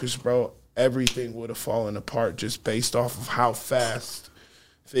focus, bro, everything would have fallen apart just based off of how fast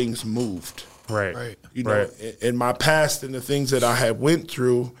things moved. Right. You know, in my past and the things that I had went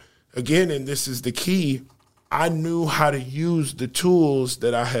through, again, and this is the key, I knew how to use the tools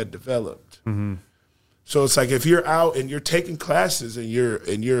that I had developed. So it's like if you're out and you're taking classes and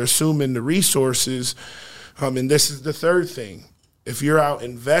you're assuming the resources, and this is the third thing. If you're out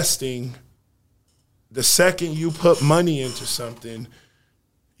investing, the second you put money into something,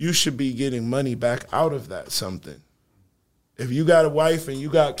 you should be getting money back out of that something. If you got a wife and you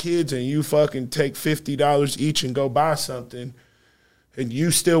got kids and you fucking take $50 each and go buy something, and you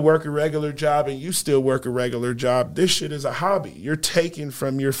still work a regular job and you still work a regular job, this shit is a hobby. You're taking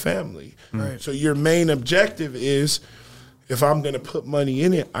from your family. Right. So your main objective is, if I'm going to put money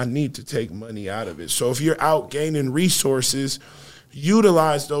in it, I need to take money out of it. So if you're out gaining resources,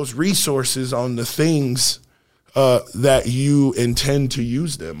 utilize those resources on the things that you intend to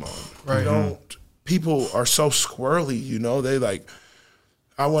use them on. Right. People are so squirrely, you know. They like,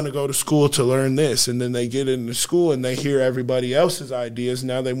 I want to go to school to learn this, and then they get into school and they hear everybody else's ideas.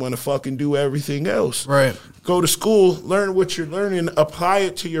 Now they want to fucking do everything else. Right. Go to school, learn what you're learning, apply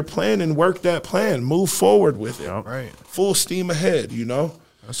it to your plan, and work that plan. Move forward with it. Yep. Right. Full steam ahead, you know.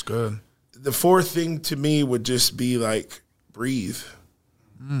 That's good. The fourth thing to me would just be like, breathe.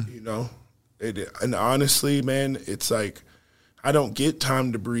 You know. And honestly, man, it's like I don't get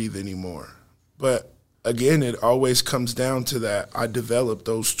time to breathe anymore. But again, it always comes down to that. I developed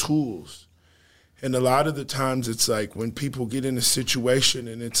those tools. And a lot of the times it's like when people get in a situation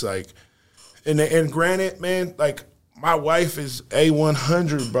and it's like, and granted, man, like my wife is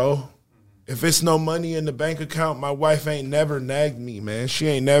A100, bro. If it's no money in the bank account, my wife ain't never nagged me, man. She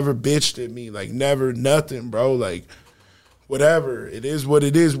ain't never bitched at me, like never nothing, bro. Like whatever. It is what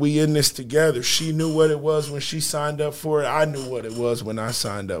it is. We in this together. She knew what it was when she signed up for it. I knew what it was when I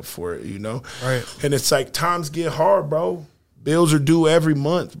signed up for it, you know? Right. And it's like times get hard, bro. Bills are due every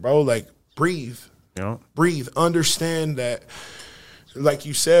month, bro. Like, breathe. Yeah. Breathe. Understand that, like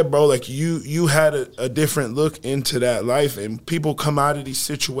you said, bro, like you had a different look into that life, and people come out of these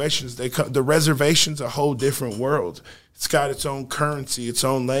situations. The reservation's a whole different world. It's got its own currency, its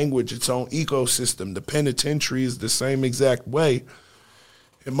own language, its own ecosystem. The penitentiary is the same exact way.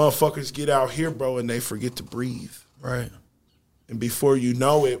 And motherfuckers get out here, bro, and they forget to breathe. Right. And before you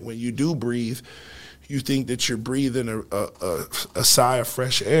know it, when you do breathe, you think that you're breathing a sigh of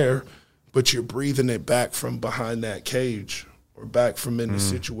fresh air, but you're breathing it back from behind that cage or back from in the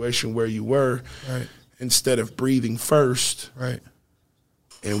situation where you were, right, instead of breathing first, right,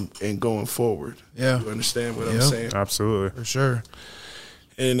 and going forward. Yeah. You understand what I'm saying? Absolutely. for sure.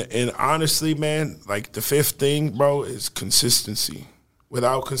 And honestly, man, like the fifth thing, bro, is consistency.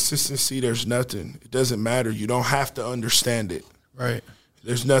 Without consistency, there's nothing. It doesn't matter. You don't have to understand it. Right.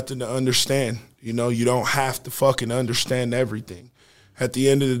 There's nothing to understand. You know, you don't have to fucking understand everything. At the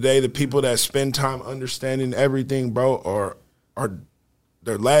end of the day, the people that spend time understanding everything, bro,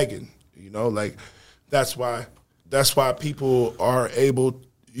 they're lagging. You know, like that's why people are able,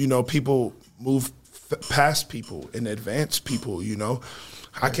 you know, people move past people and advance people, you know.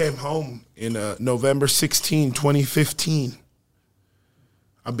 I came home in November 16, 2015.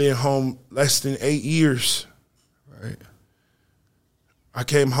 I've been home less than 8 years. Right. I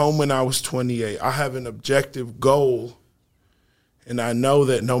came home when I was 28. I have an objective goal, and I know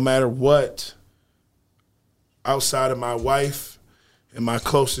that no matter what, outside of my wife and my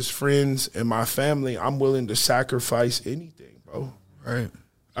closest friends and my family, I'm willing to sacrifice anything, bro. Right.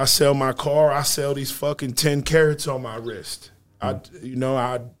 I sell my car. I sell these fucking 10 carats on my wrist. I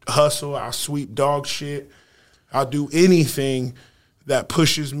hustle. I sweep dog shit. I'll do anything that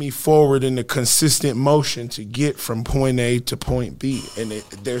pushes me forward in a consistent motion to get from point A to point B. And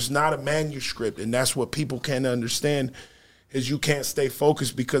there's not a manuscript, and that's what people can't understand, is you can't stay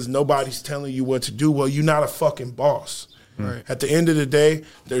focused because nobody's telling you what to do. Well, you're not a fucking boss. Right. At the end of the day,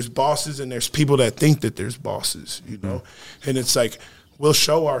 there's bosses and there's people that think that there's bosses, you know? And it's like, we'll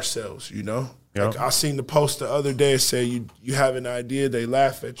show ourselves, you know? Yep. Like I seen the post the other day say you have an idea, they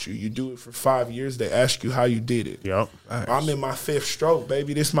laugh at you. You do it for 5 years, they ask you how you did it. Yep. I'm in my 5th stroke,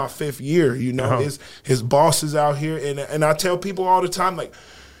 baby. This is my 5th year, you know? His bosses out here. And I tell people all the time, like,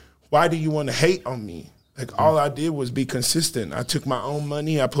 why do you want to hate on me? Like, all I did was be consistent. I took my own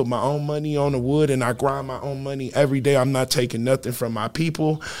money. I put my own money on the wood, and I grind my own money every day. I'm not taking nothing from my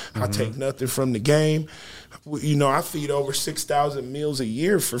people. I take nothing from the game. You know, I feed over 6,000 meals a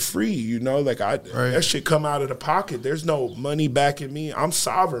year for free, you know? Like, that shit come out of the pocket. There's no money backing me. I'm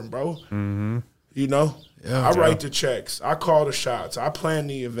sovereign, bro. You know? Yeah. I write the checks. I call the shots. I plan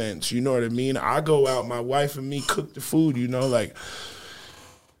the events. You know what I mean? I go out. My wife and me cook the food, you know? Like,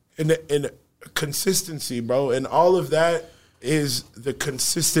 and consistency, bro, and all of that is the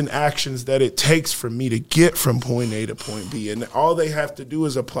consistent actions that it takes for me to get from point A to point B, and all they have to do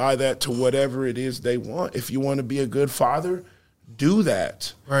is apply that to whatever it is they want. If you want to be a good father, do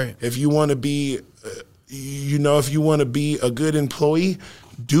that. Right. If you want to be, if you want to be a good employee,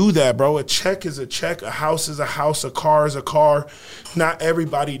 do that, bro. A check is a check. A house is a house. A car is a car. Not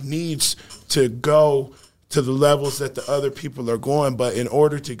everybody needs to go to the levels that the other people are going, but in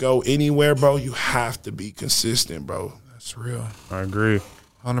order to go anywhere, bro, you have to be consistent, bro. That's real. I agree.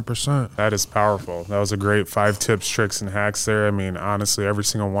 100%. That is powerful. That was a great 5 tips, tricks, and hacks there. I mean, honestly, every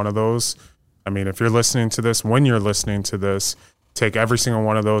single one of those. I mean, if you're listening to this, when you're listening to this, take every single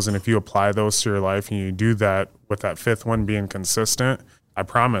one of those, and if you apply those to your life and you do that with that 5th one being consistent, I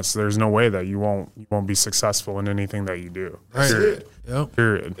promise there's no way that you won't be successful in anything that you do. Right. Period. Yep.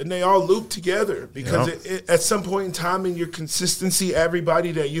 Period. And they all loop together because at some point in time in your consistency,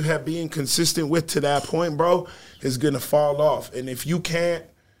 everybody that you have being consistent with to that point, bro, is going to fall off. And if you can't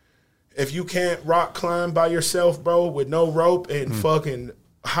rock climb by yourself, bro, with no rope and fucking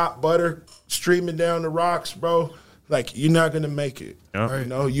hot butter streaming down the rocks, bro, like, you're not going to make it. Yep. You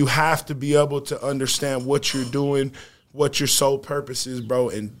know, you have to be able to understand what you're doing, what your sole purpose is, bro,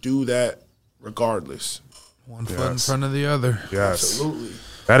 and do that regardless. One foot in front of the other. Yes. Absolutely.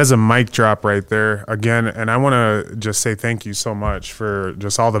 That is a mic drop right there. Again, and I want to just say thank you so much for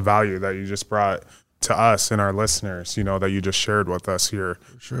just all the value that you just brought to us and our listeners, you know, that you just shared with us here.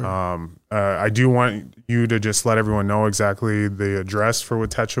 Sure. I do want you to just let everyone know exactly the address for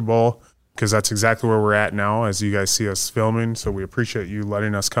Watecha Bowl, because that's exactly where we're at now as you guys see us filming. So we appreciate you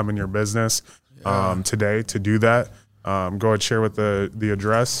letting us come in your business today to do that. Go ahead and share with the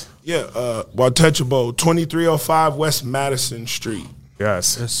address. Yeah, Watecha Bowl, 2305 West Madison Street.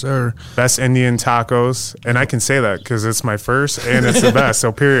 Yes. Yes, sir. Best Indian tacos. And I can say that because it's my first and it's the best.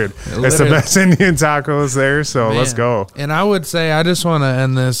 So, period. It's the best Indian tacos there. So, Man. Let's go. And I would say, I just want to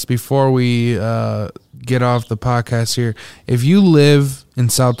end this before we get off the podcast here. If you live in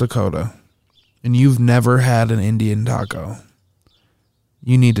South Dakota and you've never had an Indian taco,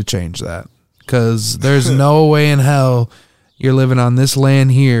 you need to change that. Because there's no way in hell you're living on this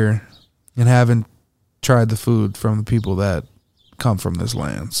land here and haven't tried the food from the people that come from this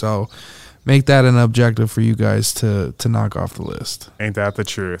land. So make that an objective for you guys to knock off the list. Ain't that the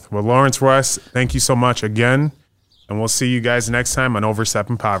truth? Well, Lawrence West, thank you so much again. And we'll see you guys next time on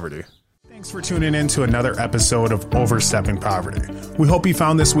Overstepping Poverty. Thanks for tuning in to another episode of Overstepping Poverty. We hope you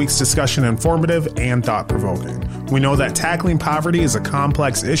found this week's discussion informative and thought-provoking. We know that tackling poverty is a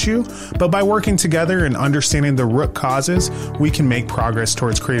complex issue, but by working together and understanding the root causes, we can make progress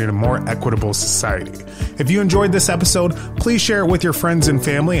towards creating a more equitable society. If you enjoyed this episode, please share it with your friends and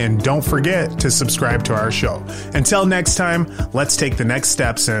family, and don't forget to subscribe to our show. Until next time, let's take the next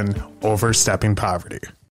steps in Overstepping Poverty.